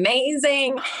be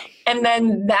amazing. And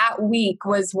then that week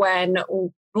was when,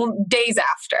 days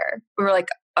after, we were like,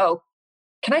 oh,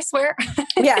 can I swear?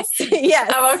 Yes.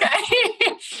 Yes. Oh,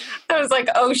 okay. I was like,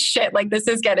 oh shit, like this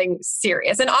is getting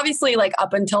serious. And obviously, like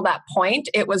up until that point,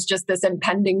 it was just this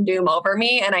impending doom over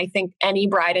me. And I think any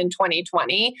bride in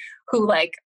 2020 who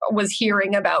like was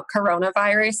hearing about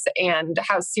coronavirus and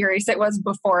how serious it was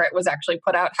before it was actually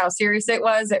put out how serious it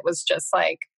was just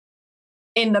like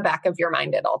in the back of your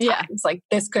mind at all times. Like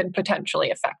this could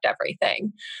potentially affect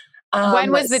everything.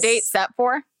 When was the date set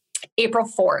for? April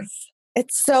 4th.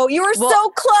 You were so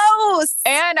close.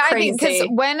 And I think because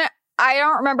I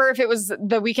don't remember if it was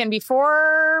the weekend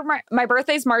before my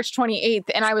birthday's March 28th,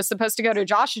 and I was supposed to go to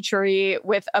Joshua Tree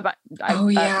with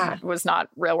was not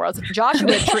Real World,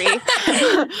 Joshua Tree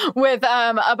with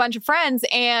a bunch of friends,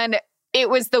 and it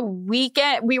was the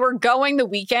weekend. We were going the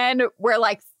weekend where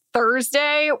like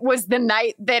Thursday was the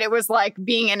night that it was like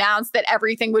being announced that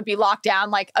everything would be locked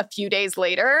down like a few days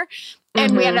later.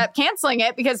 And we ended up canceling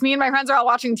it because me and my friends are all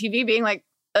watching TV being like,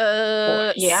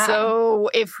 so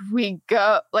if we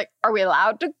go, like, are we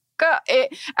allowed to go?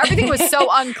 Everything was so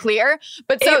unclear.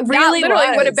 But so that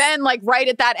literally would have been like right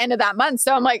at that end of that month.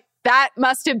 So I'm like, that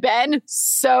must have been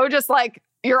so just like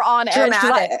you're on edge.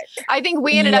 Dramatic. I think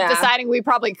we ended up deciding we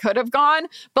probably could have gone,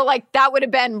 but like that would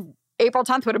have been April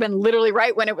 10th would have been literally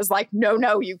right when it was like,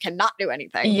 no, you cannot do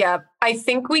anything. Yeah. I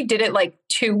think we did it like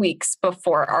 2 weeks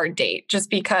before our date, just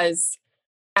because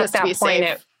at that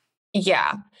point,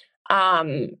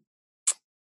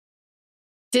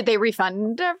 Did they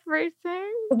refund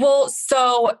everything? Well,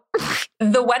 so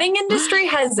the wedding industry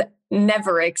has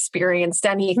never experienced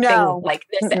anything like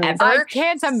this ever. I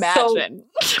can't imagine.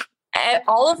 So,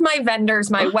 all of my vendors,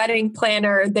 my wedding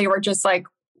planner, they were just like,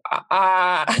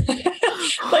 like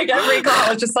every call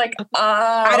was just like,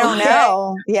 I don't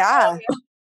know. Yeah.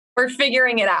 We're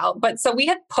figuring it out. But so we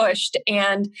had pushed,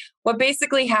 and what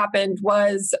basically happened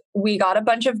was we got a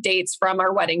bunch of dates from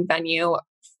our wedding venue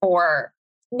for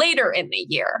later in the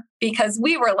year, because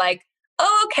we were like,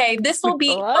 okay, this will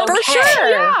be okay. For sure.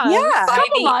 Yeah. By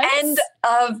the end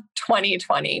of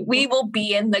 2020, we will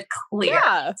be in the clear.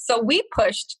 Yeah. So we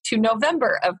pushed to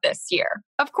November of this year.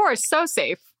 Of course, so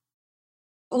safe.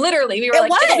 Literally, we were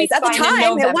like, it'll be at the fine in time.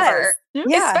 It November. was.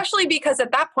 Yeah. Especially because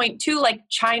at that point too, like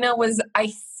China was,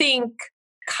 I think,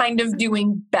 kind of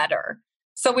doing better.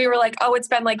 So we were like, oh, it's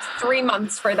been like 3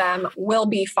 months for them. We'll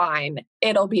be fine.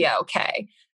 It'll be okay.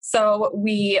 So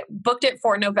we booked it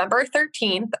for November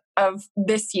 13th of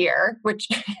this year, which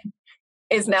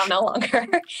is now no longer,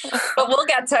 but we'll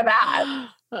get to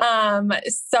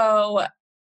that. So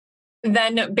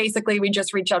then basically we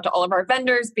just reached out to all of our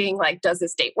vendors being like, does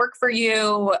this date work for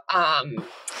you?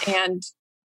 And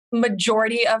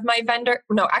majority of my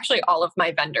all of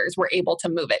my vendors were able to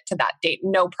move it to that date.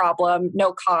 No problem,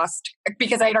 no cost,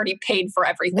 because I'd already paid for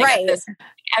everything. Right.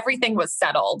 Everything was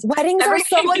settled. Weddings are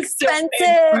so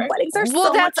expensive. Weddings are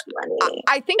so much money.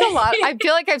 I think I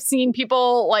feel like I've seen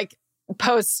people like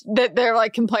post that they're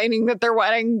like complaining that their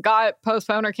wedding got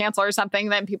postponed or canceled or something.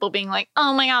 Then people being like,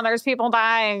 oh my God, there's people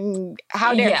dying.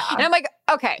 How dare. Yeah. And I'm like,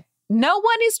 okay, no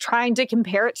one is trying to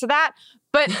compare it to that.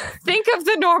 But think of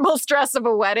the normal stress of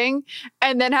a wedding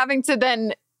and then having to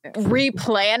then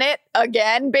replan it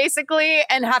again, basically,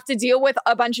 and have to deal with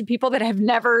a bunch of people that have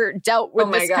never dealt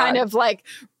with this kind of like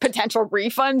potential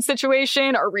refund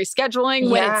situation or rescheduling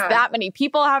when it's that many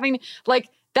people having, like,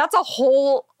 that's a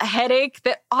whole headache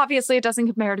that obviously it doesn't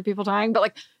compare to people dying, but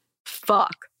like,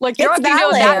 fuck. Like, you're having to deal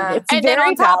with that. And then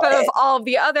on top of all of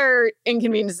the other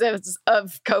inconveniences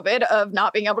of COVID, of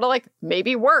not being able to like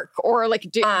maybe work or like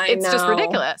it's just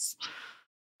ridiculous.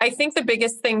 I think the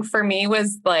biggest thing for me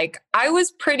was like, I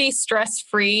was pretty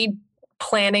stress-free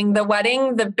planning the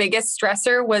wedding. The biggest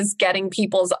stressor was getting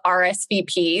people's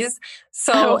RSVPs.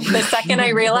 So the second I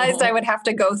realized I would have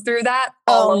to go through that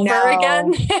all over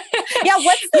again. Yeah,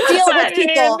 what's the deal with people? I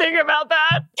didn't even think about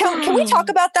that. Can we talk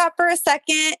about that for a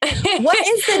second? What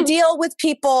is the deal with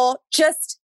people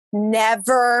just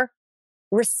never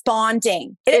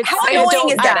responding? How annoying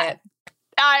is that?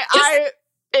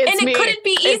 It couldn't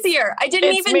be easier. I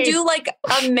didn't even do like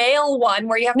a mail one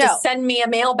where you have to send me a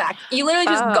mail back. You literally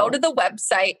just go to the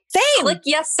website, click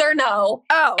yes or no,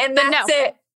 and that's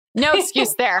it. No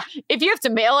excuse there. If you have to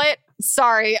mail it,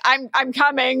 sorry, I'm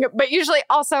coming. But usually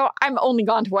also I'm only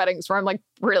gone to weddings where I'm like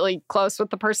really close with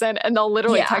the person and they'll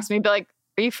literally text me and be like,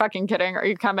 are you fucking kidding? Are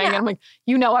you coming? And I'm like,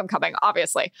 I'm coming,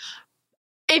 obviously.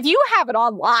 If you have it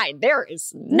online, there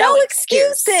is no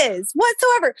excuses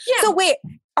whatsoever. Yeah. So wait,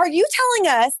 are you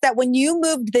telling us that when you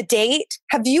moved the date,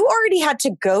 have you already had to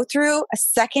go through a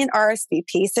second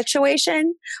RSVP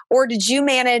situation? Or did you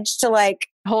manage to like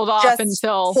hold off?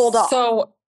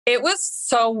 So it was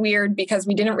so weird because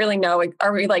we didn't really know.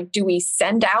 Are we like, do we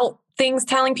send out things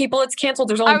telling people it's canceled?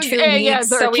 There's only 2 weeks. Yeah,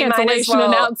 so we might as well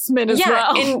announcement as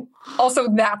well. And also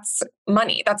that's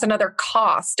money. That's another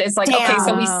cost. It's like, okay,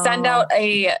 so we send out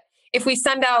if we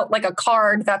send out like a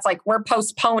card that's like, we're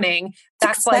postponing,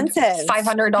 that's like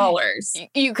 $500.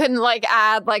 You couldn't like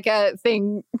add like a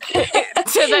thing to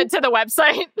the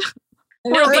website.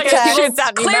 No, because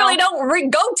people clearly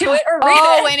don't go to it or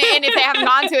read it. And if they haven't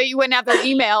gone to it, you wouldn't have their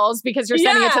emails because you're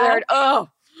sending it to their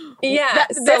Yeah.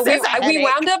 So we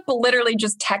wound up literally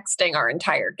just texting our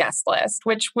entire guest list,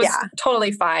 which was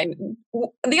totally fine.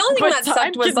 The only thing that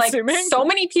sucked was like so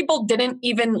many people didn't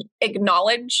even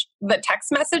acknowledge the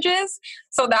text messages.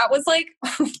 So that was like,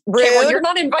 okay, well, you're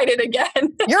not invited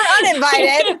again. You're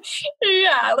uninvited.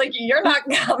 Yeah. Like you're not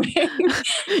coming.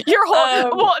 Your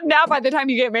whole, well, now by the time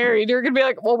you get married, you're going to be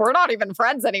like, well, we're not even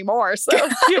friends anymore. So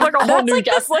you have like a whole new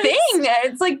guest list.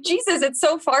 It's like, Jesus, it's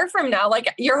so far from now.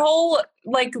 Like your whole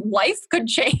like life could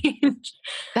change.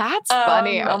 That's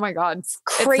funny. Oh my God. It's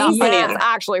crazy. It's not funny. It's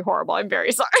actually horrible. I'm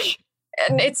very sorry.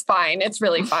 And it's fine. It's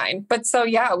really fine. But so,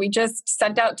 yeah, we just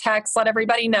sent out texts, let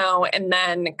everybody know, and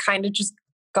then kind of just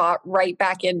got right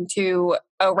back into,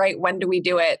 oh, right, when do we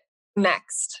do it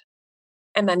next?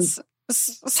 And then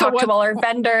talk to all our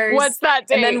vendors. What's that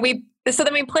date? And then we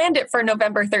planned it for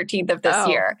November 13th of this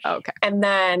year. Okay. And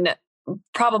then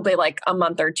probably like a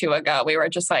month or two ago, we were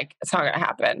just like, it's not going to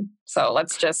happen. So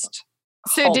let's just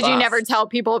So did you never tell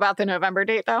people about the November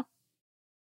date though?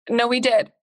 No, we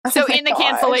did. So in the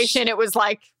cancellation, it was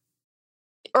like,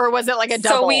 or was it like a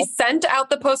double? So we sent out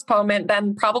the postponement.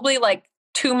 Then probably like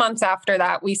 2 months after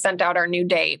that, we sent out our new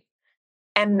date.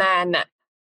 And then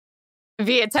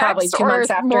via text probably 2 months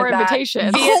after more that,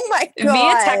 invitations.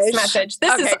 Via text message.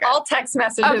 This is good. all text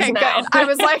messages now. Good. I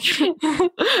was like,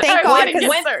 thank God, I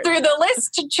went through the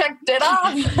list, checked it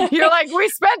off. You're like, we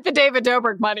spent the David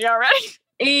Dobrik money already.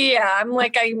 Yeah, I'm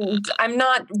like, I'm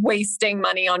not wasting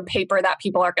money on paper that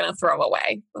people are going to throw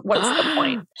away. What's the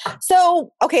point?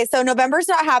 So, okay, so November's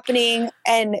not happening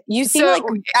and you seem like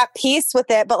at peace with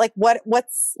it, but like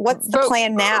what's the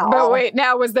plan now? But wait,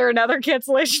 now was there another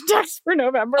cancellation text for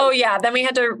November? Oh yeah, then we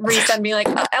had to resend me like,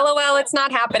 LOL, it's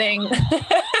not happening.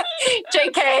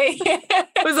 JK.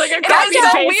 It was like a copy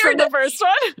and paste from the first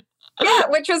one. Yeah,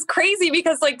 which was crazy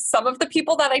because like some of the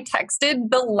people that I texted,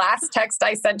 the last text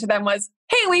I sent to them was,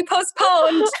 hey, we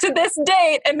postponed to this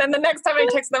date. And then the next time I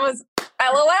texted them was,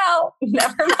 LOL,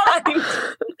 never mind.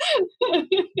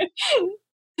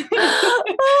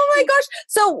 Oh my gosh.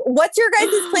 So what's your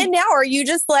guys' plan now? Are you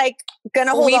just like going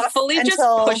to hold off? We fully just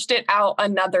pushed it out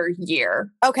another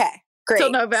year. Okay, great.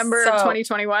 Till November of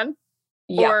 2021?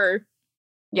 Yeah. Or,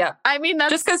 yeah. I mean,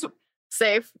 that's just because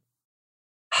safe.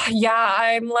 Yeah,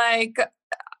 I'm like,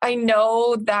 I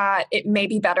know that it may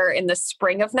be better in the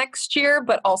spring of next year,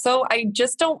 but also I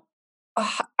just don't,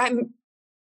 I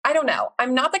don't know.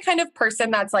 I'm not the kind of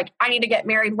person that's like, I need to get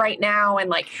married right now and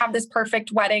like have this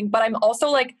perfect wedding. But I'm also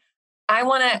like, I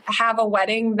want to have a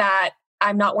wedding that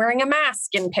I'm not wearing a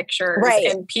mask in pictures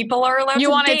and people are allowed to dance. You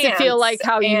want it to feel like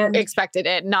how you expected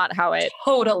it, not how it.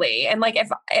 Totally. And like, if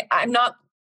I'm not,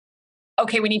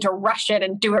 okay, we need to rush it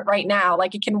and do it right now.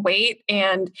 Like it can wait.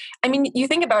 And I mean, you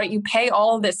think about it, you pay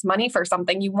all of this money for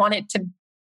something. You want it to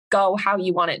go how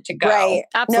you want it to go. Right.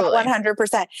 Absolutely. No,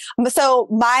 100%. So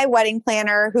my wedding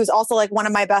planner, who's also like one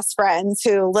of my best friends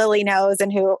who Lily knows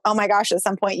and who, oh my gosh, at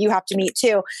some point you have to meet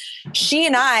too. She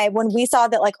and I, when we saw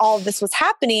that like all of this was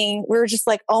happening, we were just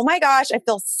like, oh my gosh, I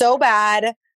feel so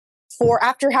bad for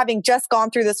after having just gone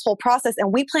through this whole process.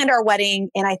 And we planned our wedding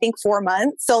in, I think, 4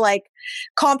 months. So like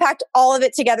compact all of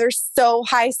it together, so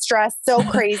high stress, so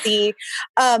crazy.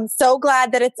 So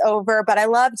glad that it's over, but I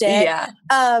loved it.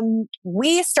 Yeah.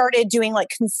 We started doing like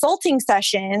consulting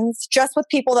sessions just with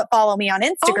people that follow me on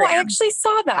Instagram. Oh, I actually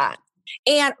saw that.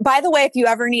 And by the way, if you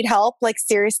ever need help, like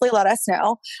seriously, let us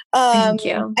know. Thank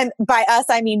you. And by us,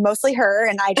 I mean mostly her,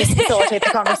 and I just facilitate the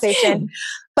conversation.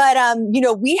 But,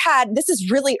 this is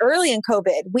really early in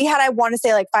COVID. We had, I want to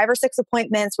say like 5 or 6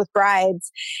 appointments with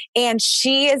brides, and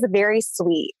she is very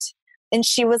sweet. And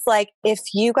she was like, if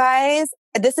you guys,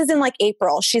 this is in like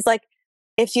April. She's like,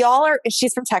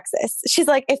 she's from Texas. She's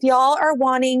like, if y'all are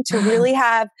wanting to really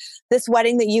have this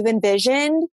wedding that you've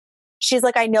envisioned, she's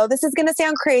like, I know this is going to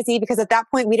sound crazy because at that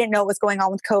point we didn't know what was going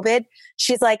on with COVID.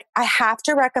 She's like, I have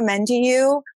to recommend to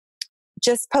you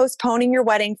just postponing your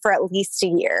wedding for at least a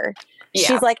year. Yeah.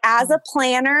 She's like, as a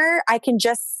planner, I can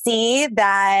just see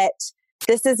that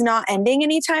this is not ending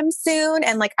anytime soon.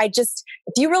 And like, if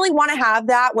you really want to have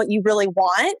that, what you really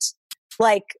want,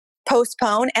 like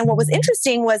postpone. And what was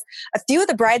interesting was a few of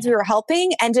the brides we were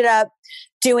helping ended up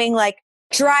doing like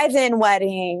drive-in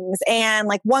weddings, and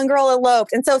like one girl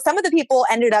eloped. And so some of the people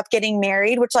ended up getting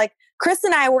married, which like Chris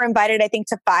and I were invited, I think,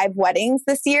 to 5 weddings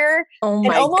this year. Oh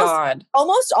my God.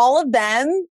 Almost all of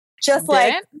them just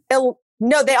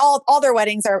no, they all their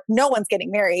weddings are, no one's getting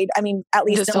married. I mean, at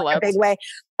least in like a big way.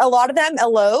 A lot of them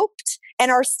eloped and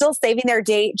are still saving their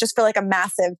date just for like a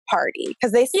massive party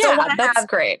because they still want to have,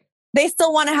 great. They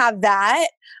still want to have that.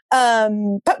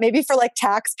 But maybe for like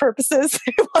tax purposes,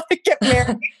 they want to get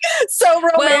married. So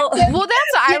romantic. Well,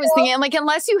 that's what I was thinking. Like,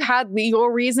 unless you had legal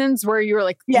reasons where you were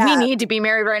like, we need to be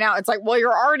married right now. It's like, well,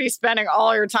 you're already spending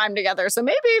all your time together. So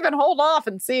maybe even hold off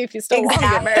and see if you still want to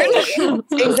get married.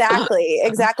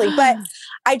 Exactly. But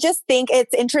I just think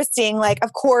it's interesting. Like,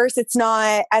 of course, it's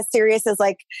not as serious as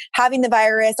like having the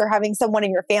virus or having someone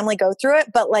in your family go through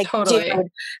it. But like, dude,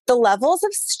 the levels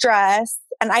of stress.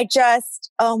 And I just,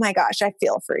 oh my gosh, I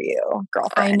feel for you,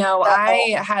 girlfriend. I know.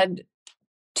 I had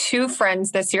 2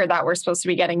 friends this year that were supposed to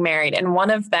be getting married, and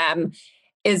one of them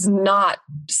is not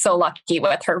so lucky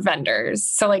with her vendors.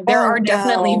 So like there are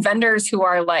definitely vendors who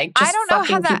are like just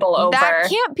fucking people over. That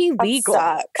can't be legal.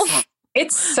 That sucks.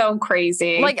 It's so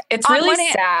crazy. Like it's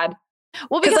really sad.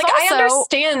 Well, because like also, I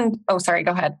understand. Oh, sorry.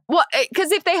 Go ahead. Well,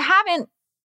 because if they haven't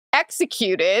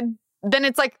executed, then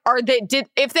it's like,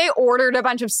 if they ordered a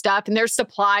bunch of stuff and there's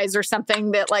supplies or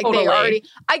something that like Totally. they already,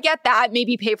 I get that,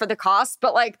 maybe pay for the cost,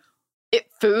 but like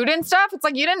food and stuff, it's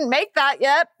like, you didn't make that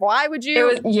yet. Why would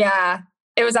you?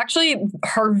 It was actually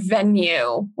her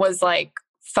venue was like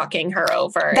fucking her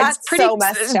over. That's so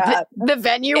messed up. The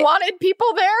venue wanted people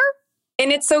there?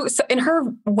 And it's and her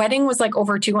wedding was like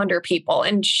over 200 people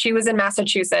and she was in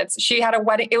Massachusetts. She had a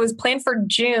wedding. It was planned for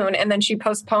June and then she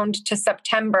postponed to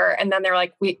September. And then they're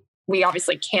like, we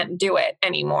obviously can't do it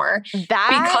anymore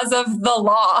because of the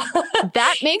law.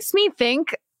 That makes me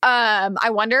think, I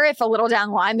wonder if a little down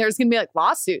the line, there's going to be like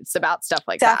lawsuits about stuff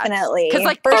like Definitely. that. Because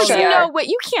like, For first, sure. you know what,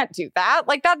 you can't do that.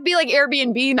 Like that'd be like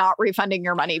Airbnb not refunding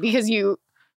your money because you.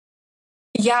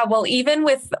 Yeah, well, even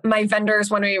with my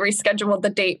vendors, when we rescheduled the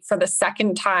date for the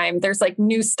second time, there's like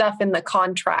new stuff in the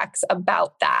contracts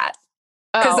about that.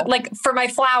 Because like for my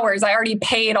flowers, I already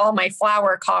paid all my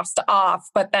flower cost off,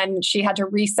 but then she had to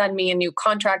resend me a new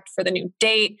contract for the new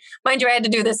date. Mind you, I had to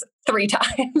do this 3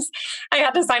 times. I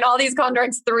had to sign all these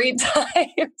contracts 3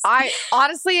 times. I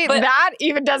honestly, that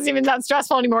even doesn't even sound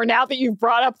stressful anymore now that you've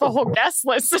brought up the whole guest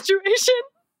list situation.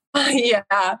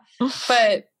 Yeah,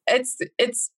 but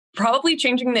it's probably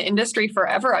changing the industry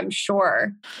forever, I'm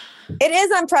sure. It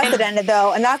is unprecedented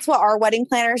though. And that's what our wedding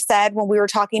planner said when we were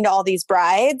talking to all these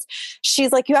brides.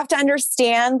 She's like, you have to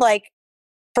understand, like,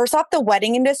 first off, the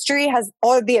wedding industry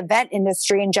or the event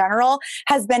industry in general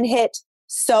has been hit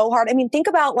so hard. I mean, think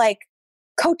about like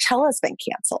Coachella's been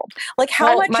canceled. Like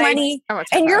how much money,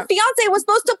 and your fiance was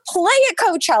supposed to play at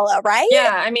Coachella, right?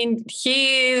 Yeah. I mean,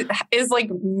 he is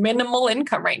like minimal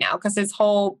income right now because his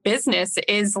whole business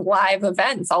is live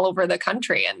events all over the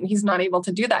country and he's not able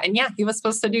to do that. And yeah, he was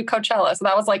supposed to do Coachella. So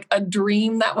that was like a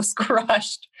dream that was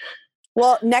crushed.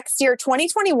 Well, next year,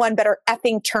 2021 better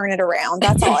effing turn it around.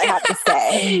 That's all I have to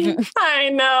say. I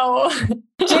know.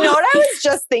 Do you know what I was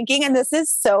just thinking? And this is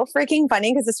so freaking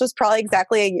funny because this was probably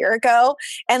exactly a year ago.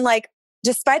 And like,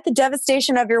 despite the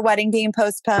devastation of your wedding being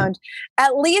postponed,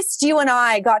 at least you and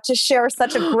I got to share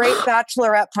such a great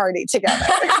bachelorette party together.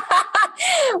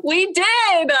 We did.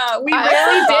 We I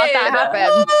really thought did. that happened.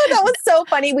 Oh, that was so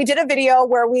funny. We did a video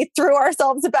where we threw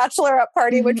ourselves a bachelorette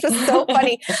party, which was so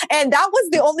funny. And that was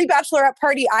the only bachelorette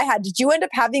party I had. Did you end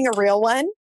up having a real one?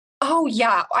 Oh,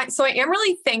 yeah. So I am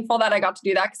really thankful that I got to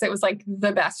do that because it was like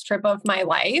the best trip of my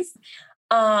life.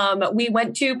 We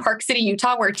went to Park City,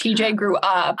 Utah, where TJ grew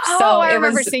up. Oh, so I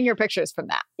remember seeing your pictures from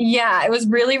that. Yeah, it was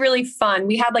really, really fun.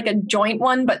 We had like a joint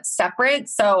one, but separate.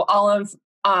 So all of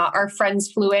our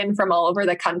friends flew in from all over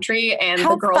the country and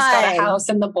the girls got a house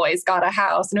and the boys got a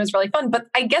house and it was really fun. But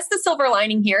I guess the silver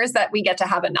lining here is that we get to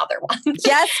have another one.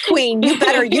 Yes, queen, you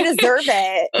better. You deserve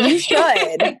it. You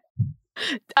should.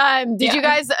 Did you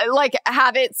guys like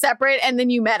have it separate and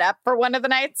then you met up for one of the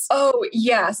nights? Oh,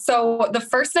 yeah. So the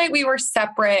first night we were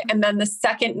separate and then the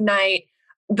second night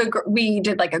we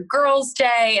did like a girls'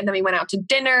 day and then we went out to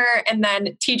dinner and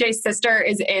then TJ's sister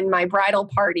is in my bridal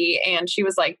party and she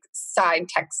was like side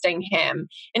texting him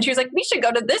and she was like, we should go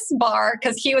to this bar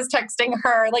because he was texting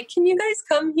her like, can you guys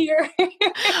come here?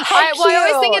 I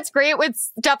always think it's great with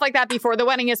stuff like that before the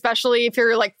wedding, especially if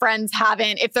you're like friends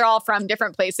if they're all from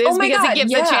different places because it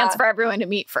gives a chance for everyone to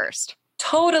meet first.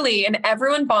 Totally. And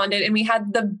everyone bonded and we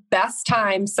had the best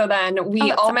time. So then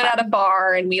we all met at a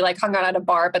bar and we like hung out at a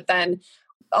bar, but then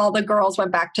all the girls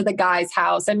went back to the guy's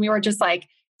house and we were just like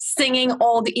singing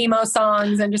old emo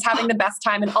songs and just having the best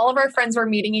time. And all of our friends were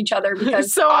meeting each other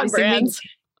because so on brand.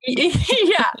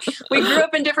 Yeah, we grew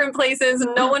up in different places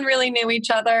and no one really knew each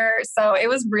other. So it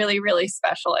was really, really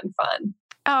special and fun.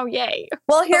 Oh, yay.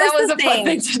 Well, here's that was the a thing.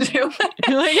 fun thing to do.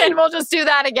 And we'll just do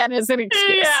that again as an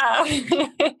excuse. Yeah.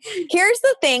 Here's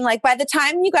the thing. Like by the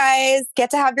time you guys get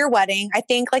to have your wedding, I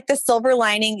think like the silver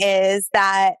lining is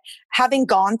that having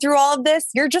gone through all of this,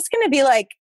 you're just going to be like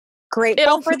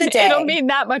grateful for the day. It'll mean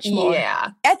that much more.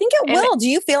 Yeah. I think it will. Do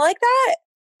you feel like that?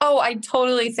 Oh, I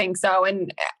totally think so.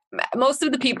 And most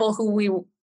of the people who we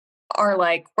are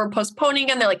like, we're postponing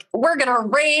and they're like, we're going to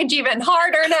rage even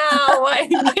harder now.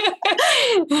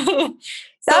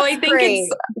 So I think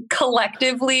it's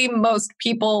collectively, most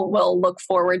people will look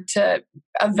forward to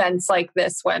events like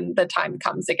this when the time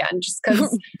comes again, just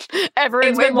because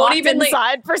everyone's been locked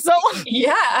inside for so long.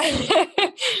 Yeah.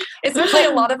 Especially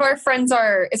a lot of our friends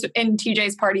are in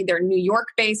TJ's party. They're New York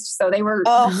based. So they were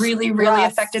really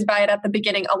affected by it at the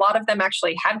beginning. A lot of them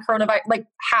actually had coronavirus. Like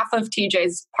half of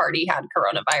TJ's party had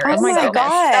coronavirus. Oh my God.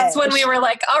 That's when we were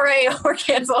like, all right, we're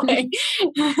canceling.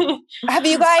 Have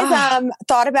you guys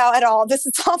thought about at all? This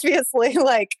is obviously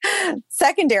like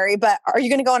secondary, but are you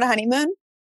going to go on a honeymoon?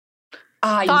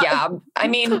 Yeah. I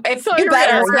mean, if you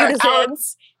better,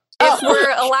 if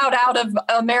we're allowed out of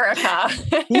America.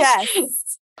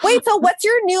 Yes. Wait, so what's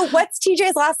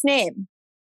TJ's last name?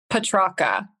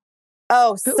 Petrarca.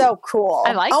 Oh, so cool.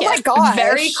 I like it. Oh my gosh.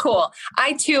 Very cool.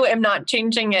 I too am not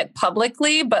changing it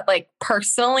publicly, but like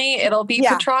personally, it'll be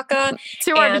Petrarca.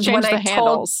 Too hard to change the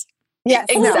handles. Yes.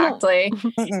 Exactly.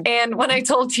 And when I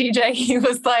told TJ, he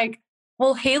was like,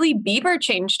 well, Hailey Bieber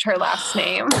changed her last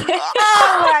name.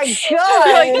 Oh my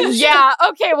God. Like, yeah.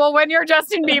 Okay. Well, when you're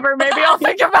Justin Bieber, maybe I'll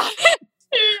think about it.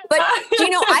 But, I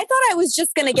thought I was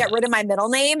just going to get rid of my middle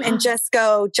name and just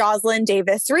go Jocelyn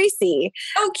Davis Reese.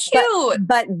 Oh, cute.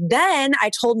 But then I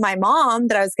told my mom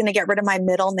that I was going to get rid of my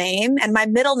middle name. And my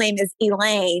middle name is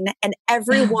Elaine. And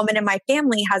every woman in my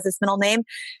family has this middle name.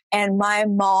 And my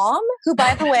mom, who,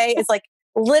 by the way, is like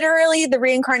literally the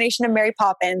reincarnation of Mary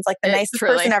Poppins, like the nicest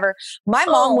person ever. My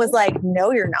mom was like,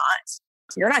 no, you're not.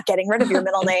 You're not getting rid of your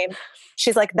middle name.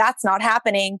 She's like, that's not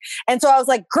happening. And so I was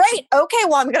like, great. Okay,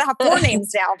 well, I'm going to have 4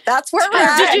 names now. That's where we're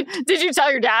at. Did you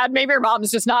tell your dad? Maybe your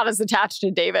mom's just not as attached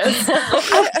to Davis.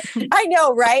 I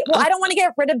know, right? Well, I don't want to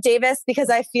get rid of Davis because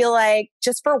I feel like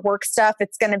just for work stuff,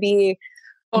 it's going to be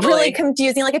really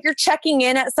confusing. Like if you're checking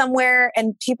in at somewhere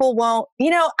and people won't,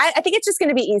 I think it's just going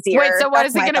to be easier. Wait, so what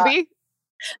is it going to be?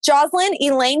 Jocelyn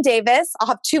Elaine Davis. I'll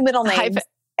have 2 middle names.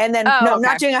 And then, I'm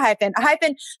not doing a hyphen. A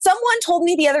hyphen. Someone told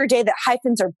me the other day that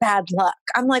hyphens are bad luck.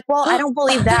 I'm like, well, I don't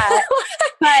believe that.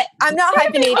 But I'm not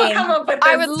hyphenating.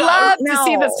 I would love to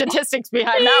see the statistics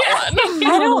behind that one.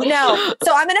 I don't know.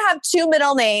 So I'm going to have 2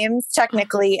 middle names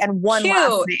technically and 1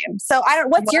 last name. So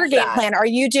what's your game plan? Are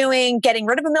you doing getting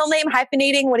rid of a middle name,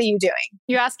 hyphenating? What are you doing?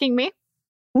 You asking me?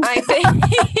 I think,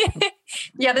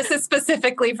 yeah, this is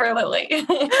specifically for Lily.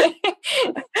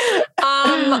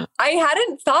 I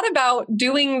hadn't thought about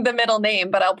doing the middle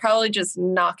name, but I'll probably just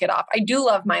knock it off. I do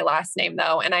love my last name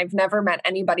though, and I've never met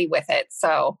anybody with it.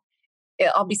 So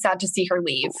I'll be sad to see her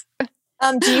leave.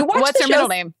 Do you watch What's your middle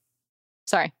name?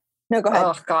 Sorry. No, go ahead.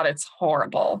 Oh God, it's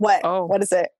horrible. What? What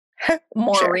is it?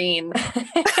 Maureen.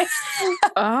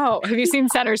 Oh, have you seen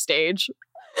Center Stage? Is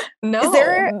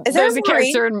No. there's a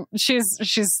character and she's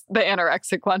the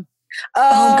anorexic one.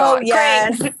 Oh God,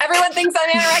 yes. Great. Everyone thinks I'm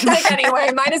anorexic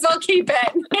anyway. Might as well keep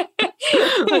it.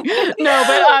 No,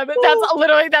 but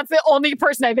that's the only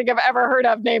person I think I've ever heard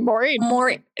of named Maureen.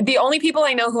 Maureen. The only people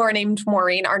I know who are named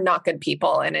Maureen are not good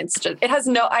people, and it's just I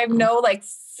have no like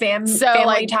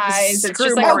family ties. It's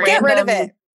just like get rid of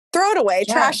it. Throw it away.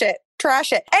 Yeah.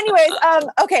 Trash it. Anyways,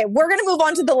 okay, we're gonna move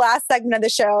on to the last segment of the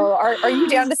show. Are you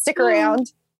down to stick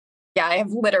around? Yeah, I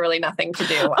have literally nothing to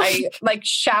do. I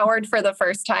showered for the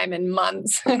first time in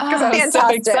months because I was so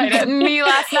excited. Me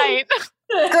last night.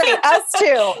 Great, us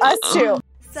too.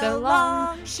 So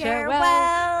long, farewell.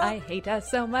 I hate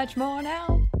us so much more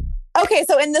now. Okay,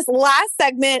 so in this last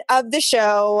segment of the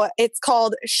show, it's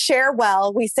called Share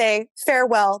Well. We say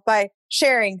farewell by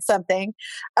sharing something.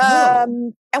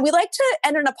 And we like to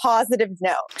end on a positive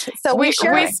note. So we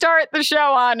start the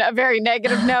show on a very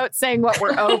negative note saying what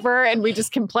we're over and we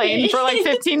just complain for like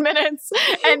 15 minutes.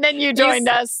 And then you joined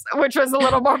us, which was a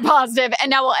little more positive. And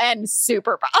now we'll end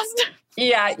super positive.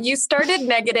 Yeah, you started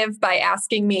negative by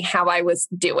asking me how I was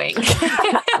doing.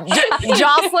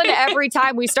 Jocelyn, every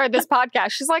time we start this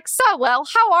podcast, she's like, so, well,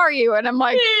 how are you? And I'm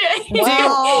like, should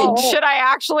I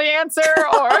actually answer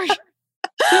or...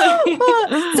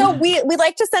 So we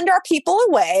like to send our people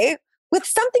away with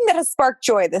something that has sparked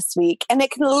joy this week, and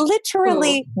it can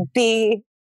literally be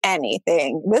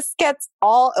anything. This gets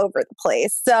all over the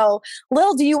place. So,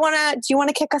 Lil, do you want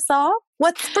to kick us off?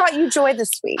 What's brought you joy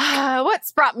this week?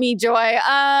 What's brought me joy?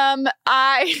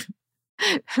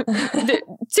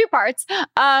 Two parts.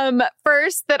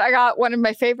 First, that I got one of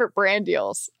my favorite brand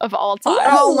deals of all time.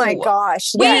 Oh my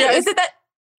gosh! Wait, is it that?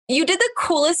 You did the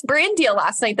coolest brand deal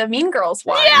last night, the Mean Girls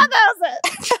one. Yeah, that was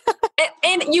it.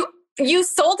 and you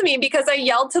sold me because I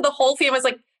yelled to the whole family. I was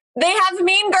like, they have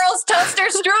Mean Girls toaster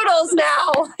strudels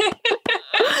now.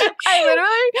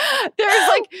 There's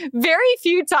like very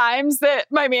few times that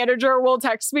my manager will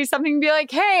text me something and be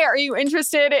like, hey, are you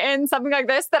interested in something like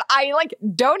this? That I like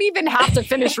don't even have to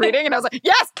finish reading. And I was like,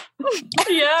 yes.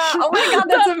 Yeah. Oh my God,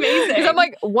 that's amazing. Because I'm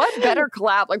like, what better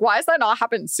collab? Like, why has that not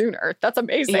happened sooner? That's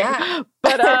amazing. Yeah.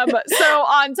 But so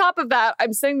on top of that,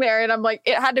 I'm sitting there and I'm like,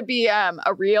 it had to be a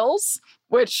Reels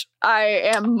which I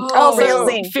am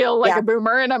really? feel like a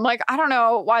boomer. And I'm like, I don't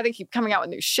know why they keep coming out with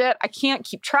new shit. I can't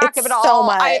keep track of it all. So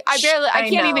much. I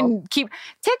can't even keep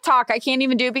TikTok. I can't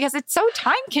even do because it's so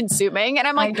time consuming. And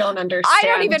I'm like, I don't understand. I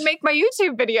don't even make my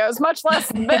YouTube videos, much less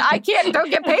don't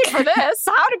get paid for this.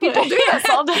 How do people do this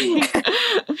all day?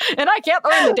 And I can't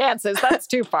learn the dances. That's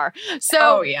too far.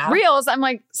 So Reels, I'm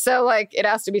like, it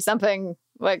has to be something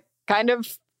like kind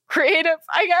of creative,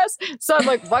 I guess. So I'm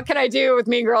like, what can I do with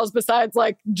Mean Girls besides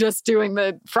like just doing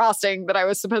the frosting that I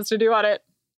was supposed to do on it?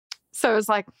 So it was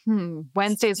like,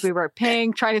 Wednesdays we wear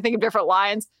pink, trying to think of different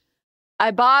lines.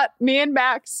 I bought me and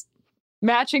Max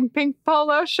matching pink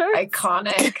polo shirts.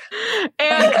 Iconic.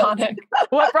 And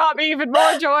what brought me even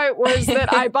more joy was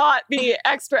that I bought the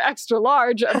extra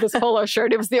large of this polo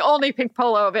shirt. It was the only pink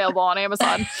polo available on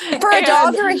Amazon. For a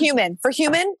dog or a human? For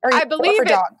human? Or I believe for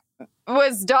dog? It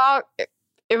was dog.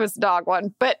 It was dog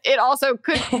one, but it also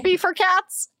could be for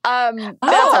cats.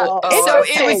 So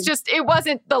it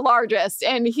wasn't the largest.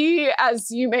 And he, as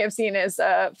you may have seen, is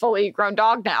a fully grown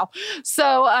dog now.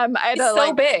 So I had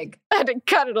to big. I had to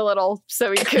cut it a little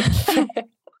so he could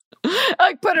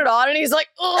like put it on, and he's like,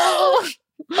 oh.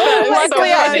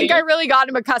 Luckily, I think I really got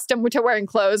him accustomed to wearing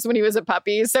clothes when he was a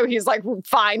puppy, so he's like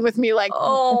fine with me like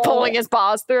pulling his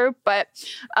paws through. But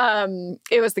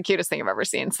it was the cutest thing I've ever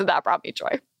seen, so that brought me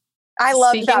joy. I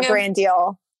loved that brand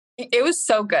deal. It was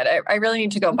so good. I really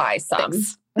need to go buy some.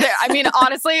 Yeah, I mean,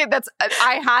 honestly,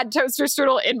 I had toaster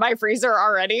strudel in my freezer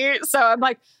already, so I'm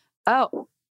like, oh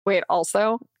wait,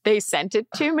 also they sent it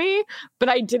to me, but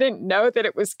I didn't know that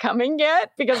it was coming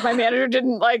yet because my manager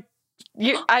didn't like.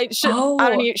 I don't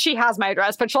know, she has my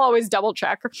address, but she'll always double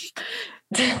check.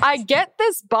 I get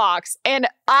this box, and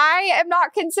I am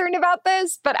not concerned about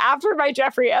this, but after my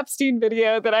Jeffrey Epstein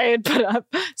video that I had put up,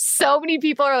 so many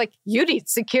people are like, you need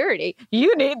security.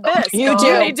 You need this. You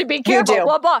need to be careful,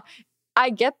 blah, blah. I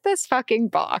get this fucking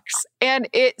box, and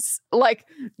it's like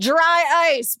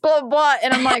dry ice, blah, blah.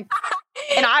 And I'm like,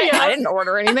 and I didn't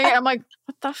order anything. And I'm like,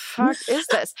 what the fuck is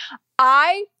this?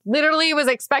 I literally was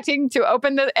expecting to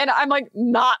open this, and I'm like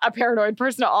not a paranoid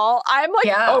person at all. I'm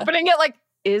like opening it like,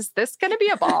 is this going to be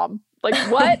a bomb? Like,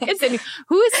 what is it?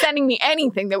 Who is sending me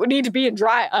anything that would need to be in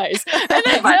dry ice? And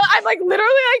then I'm like literally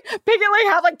like picking,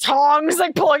 like have like tongs,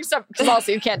 like pulling stuff, because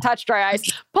also you can't touch dry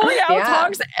ice, pulling out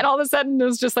tongs, and all of a sudden it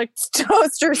was just like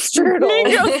toaster strudel. Mean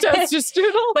Girls toaster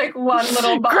strudel. Like one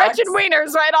little box. Gretchen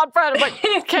Wieners right on front. I'm like,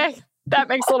 okay, that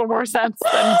makes a little more sense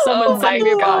than someone sending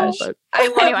me a bomb. I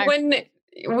love when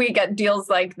we get deals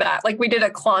like that. Like we did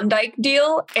a Klondike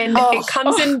deal, and it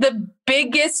comes in the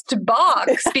biggest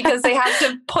box because they have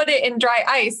to put it in dry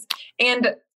ice,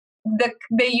 and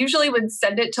they usually would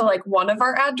send it to like one of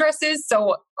our addresses,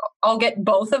 so I'll get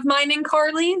both of mine in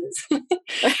Carly's.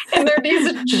 And they're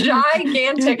these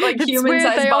gigantic like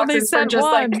human-sized boxes for just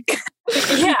one. Like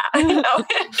I know.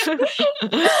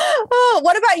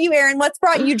 What about you, Erin? What's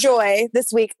brought you joy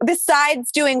this week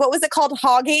besides doing, what was it called?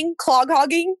 Clog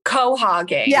hogging?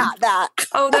 Co-hogging. Yeah, that.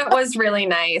 That was really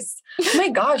nice. Oh my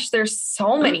gosh, there's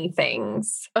so many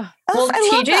things. Well,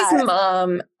 TJ's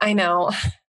mom, I know.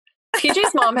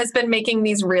 TJ's mom has been making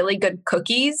these really good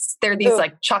cookies. They're these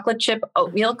like chocolate chip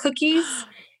oatmeal cookies.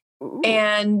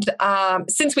 And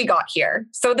since we got here,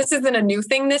 so this isn't a new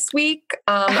thing this week,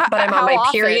 but I'm on my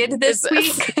period this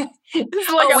week.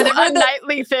 It's like a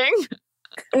nightly thing.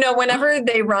 No, whenever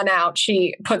they run out,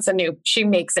 she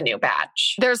makes a new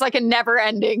batch. There's like a never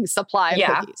ending supply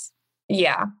of cookies.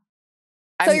 Yeah.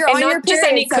 So you're on your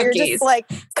period, so you're just like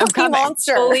Cookie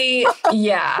Monster. Fully,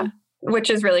 which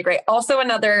is really great. Also,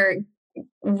 another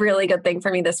really good thing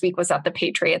for me this week was that the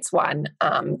Patriots won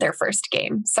their first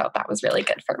game. So that was really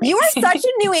good for me. You are such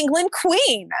a New England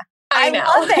queen. I know.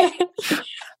 love it.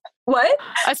 What?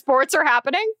 Sports are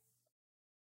happening?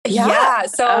 Yeah.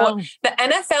 So the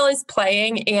NFL is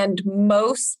playing, and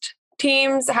most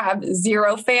teams have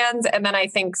 0 fans. And then I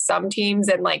think some teams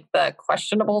in like the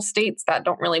questionable states that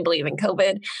don't really believe in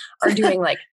COVID are doing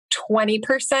like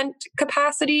 20%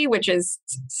 capacity, which is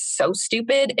so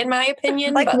stupid in my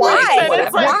opinion. Like, but why?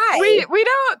 Like, why? We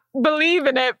don't believe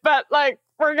in it, but like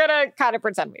we're gonna kind of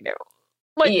pretend we do.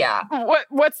 Like,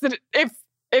 what's the if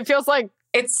it feels like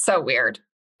it's so weird.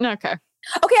 Okay.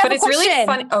 Okay, but it's really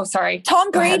funny. Oh, sorry. Tom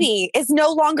Brady is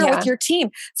no longer with your team.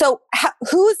 So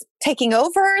who's taking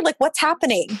over? Like, what's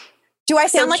happening? Do I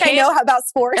sound like I know about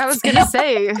sports? I was going to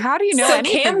say, how do you know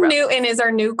anything? Cam Newton is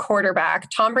our new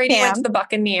quarterback. Tom Brady went to the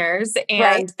Buccaneers,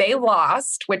 and they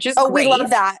lost, which is great. We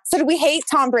love that. So do we hate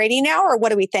Tom Brady now, or what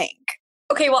do we think?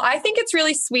 Okay, well, I think it's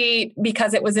really sweet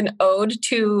because it was an ode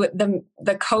to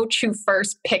the coach who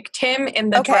first picked him in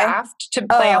the draft to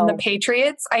play on the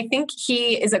Patriots. I think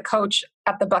he is a coach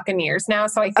at the Buccaneers now.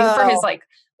 So I think for his like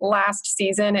last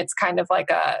season, it's kind of like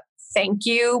a thank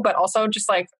you, but also just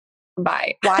like,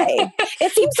 bye. Why?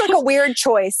 It seems like a weird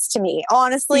choice to me.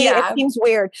 Honestly, it seems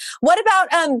weird. What about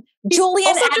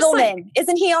Julian Edelman?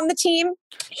 Isn't he on the team?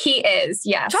 He is,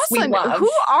 yes. Jocelyn,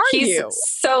 who are you? He's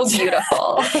so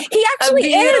beautiful. He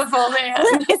actually is. Beautiful man.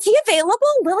 Is he available?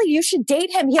 Lily, you should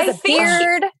date him. He has a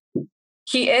beard.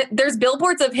 There's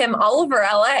billboards of him all over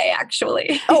LA,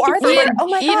 actually. Oh, are there? Oh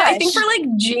my gosh. I think for like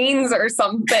jeans or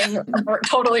something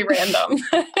totally random.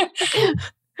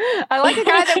 I like a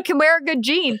guy that can wear a good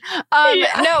jean.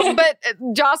 No, but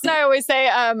Joss and I always say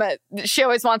she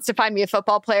always wants to find me a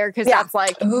football player because that's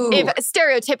like, if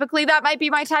stereotypically that might be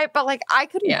my type, but like I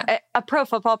could a pro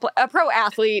football player, a pro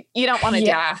athlete. You don't want to do.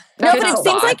 No, but it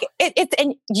seems like it's,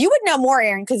 and you would know more,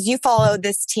 Erin, because you follow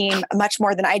this team much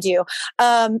more than I do.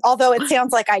 Although it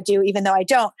sounds like I do, even though I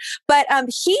don't. But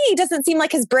he doesn't seem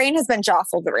like his brain has been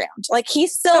jostled around. Like he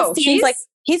still seems like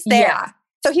he's there. Yeah.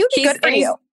 So he would be good for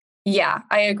you. Yeah,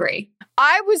 I agree.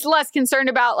 I was less concerned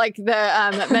about like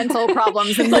the mental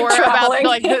problems and more about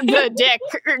like the dick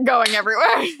going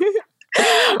everywhere.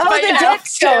 The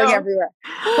dick's going everywhere.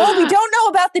 Well, we don't know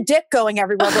about the dick going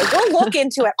everywhere, but we'll look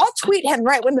into it. I'll tweet him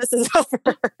right when this is over.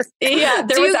 Yeah,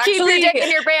 do you keep your dick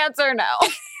in your pants or no?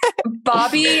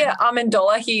 Bobby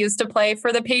Amendola, he used to play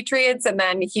for the Patriots, and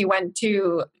then he went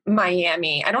to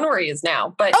Miami. I don't know where he is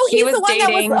now, but he was the one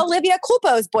that was Olivia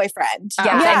Culpo's boyfriend.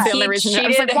 Yeah,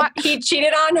 he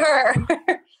cheated on her.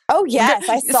 Oh yes,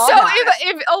 I saw that. So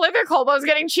if Olivia Culpo's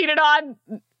getting cheated on,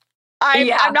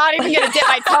 I'm not even going to dip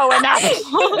my toe in that.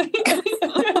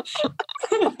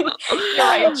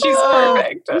 Right, she's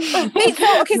perfect. Wait,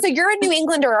 so you're a New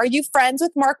Englander. Are you friends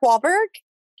with Mark Wahlberg?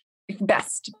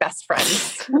 Best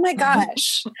friends. Oh my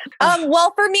gosh.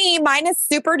 Well, for me, mine is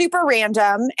super duper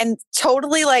random and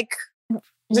totally like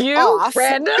off,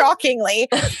 shockingly.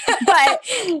 But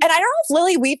and I don't know if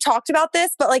Lily, we've talked about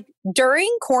this, but like during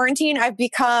quarantine, I've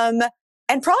become,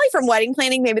 and probably from wedding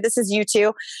planning, maybe this is you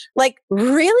too, like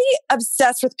really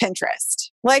obsessed with Pinterest.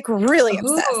 Like really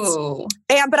obsessed.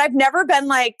 But I've never been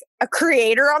like a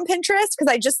creator on Pinterest because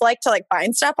I just like to like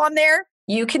find stuff on there.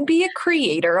 You can be a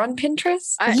creator on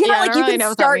Pinterest. You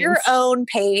can start your own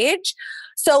page.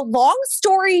 So long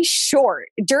story short,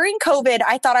 during COVID,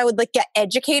 I thought I would like get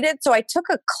educated. So I took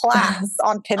a class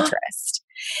on Pinterest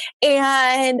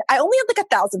and I only had like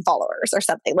 1,000 followers or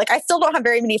something. Like I still don't have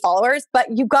very many followers,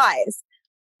 but you guys,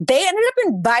 they ended up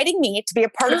inviting me to be a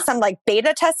part of some like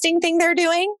beta testing thing they're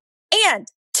doing. And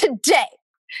today,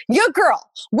 your girl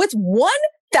with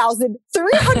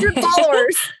 1,300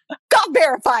 followers got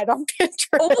verified on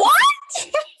Pinterest. What?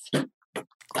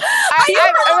 I feel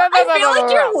like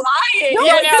you're lying.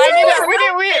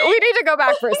 We need to go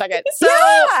back for a second. So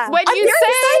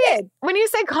when you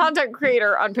say content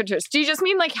creator on Pinterest, do you just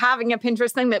mean like having a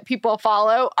Pinterest thing that people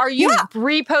follow? Are you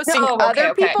reposting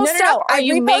other people's stuff? Or are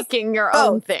you making your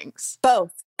own things?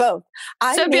 Both. So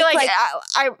it'd be like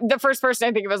the first person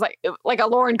I think of was like a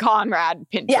Lauren Conrad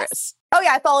Pinterest. Yes. Oh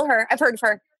yeah, I follow her. I've heard of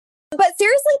her. But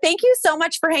seriously, thank you so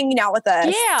much for hanging out with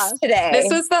us today.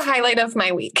 This was the highlight of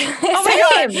my week. Oh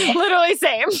my God. Literally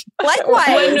same.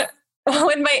 Likewise.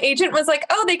 When my agent was like,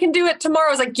 oh, they can do it tomorrow,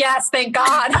 I was like, yes, thank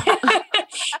God.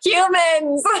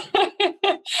 Humans.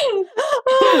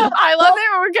 I love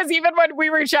it because even when we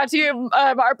reached out to you,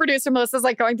 our producer Melissa's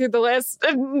like going through the list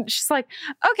and she's like,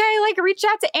 okay, like reach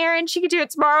out to Erin. She could do it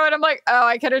tomorrow. And I'm like, oh,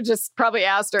 I could have just probably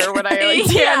asked her when I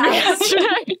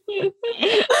yesterday.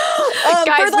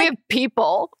 Guys, we have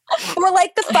people. We're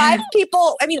like the 5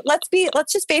 people. I mean, let's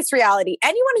just face reality.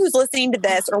 Anyone who's listening to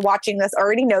this or watching this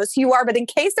already knows who you are. But in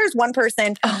case there's one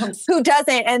person who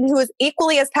doesn't and who is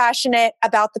equally as passionate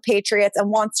about the Patriots and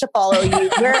wants to follow you,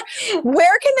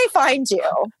 where can they find you?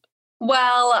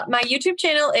 Well, my YouTube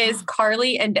channel is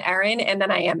Carly and Erin, and then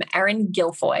I am Erin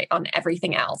Guilfoy on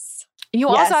everything else. You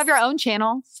also have your own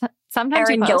channel. Sometimes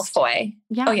Erin Guilfoy.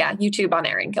 Yeah. Oh yeah, YouTube on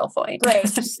Erin Guilfoy. Great.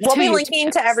 We'll be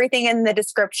linking to everything in the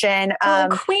description.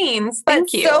 Queens,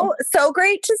 thank you. So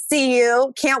great to see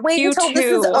you. Can't wait until this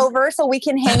is over so we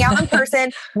can hang out in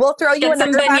person. We'll throw you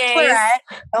another bachelorette.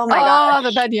 Oh my God.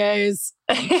 The beignets.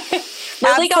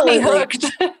 Really got me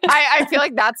hooked. I feel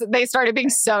like they started being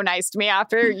so nice to me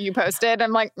after you posted.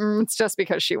 I'm like, it's just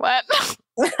because she went.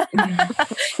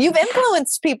 You've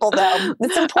influenced people though.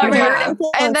 It's important.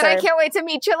 And then I can't wait to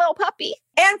meet your little puppy.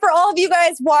 And for all of you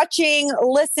guys watching,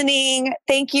 listening,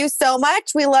 thank you so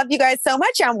much. We love you guys so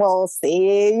much and we'll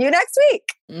see you next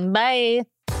week. Bye.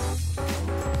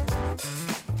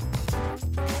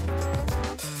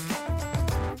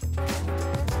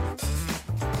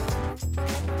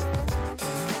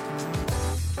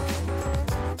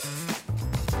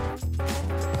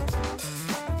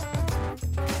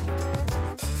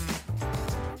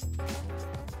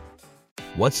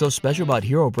 What's so special about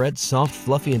Hero Bread's soft,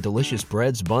 fluffy, and delicious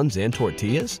breads, buns, and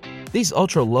tortillas? These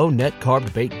ultra-low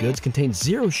net-carb baked goods contain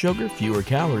zero sugar, fewer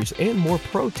calories, and more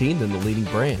protein than the leading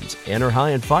brands, and are high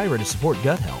in fiber to support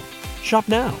gut health. Shop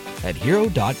now at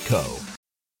Hero.co.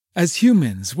 As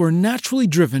humans, we're naturally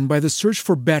driven by the search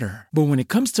for better. But when it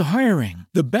comes to hiring,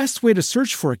 the best way to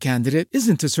search for a candidate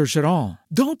isn't to search at all.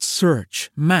 Don't search,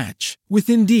 match with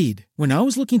Indeed. When I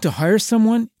was looking to hire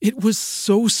someone, it was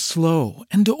so slow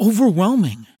and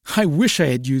overwhelming. I wish I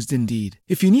had used Indeed.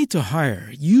 If you need to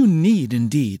hire, you need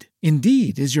Indeed.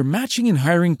 Indeed is your matching and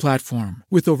hiring platform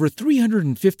with over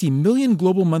 350 million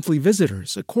global monthly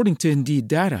visitors, according to Indeed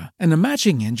data, and a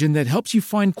matching engine that helps you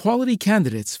find quality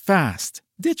candidates fast.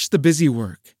 Ditch the busy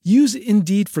work. Use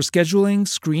Indeed for scheduling,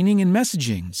 screening, and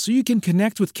messaging so you can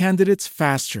connect with candidates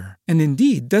faster. And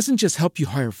Indeed doesn't just help you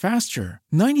hire faster.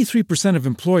 93% of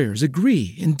employers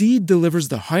agree Indeed delivers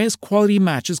the highest quality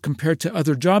matches compared to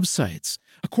other job sites,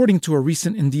 according to a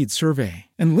recent Indeed survey.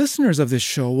 And listeners of this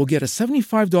show will get a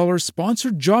 $75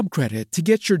 sponsored job credit to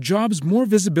get your jobs more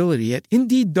visibility at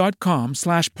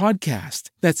Indeed.com/podcast.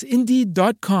 That's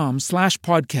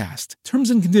Indeed.com/podcast.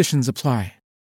 Terms and conditions apply.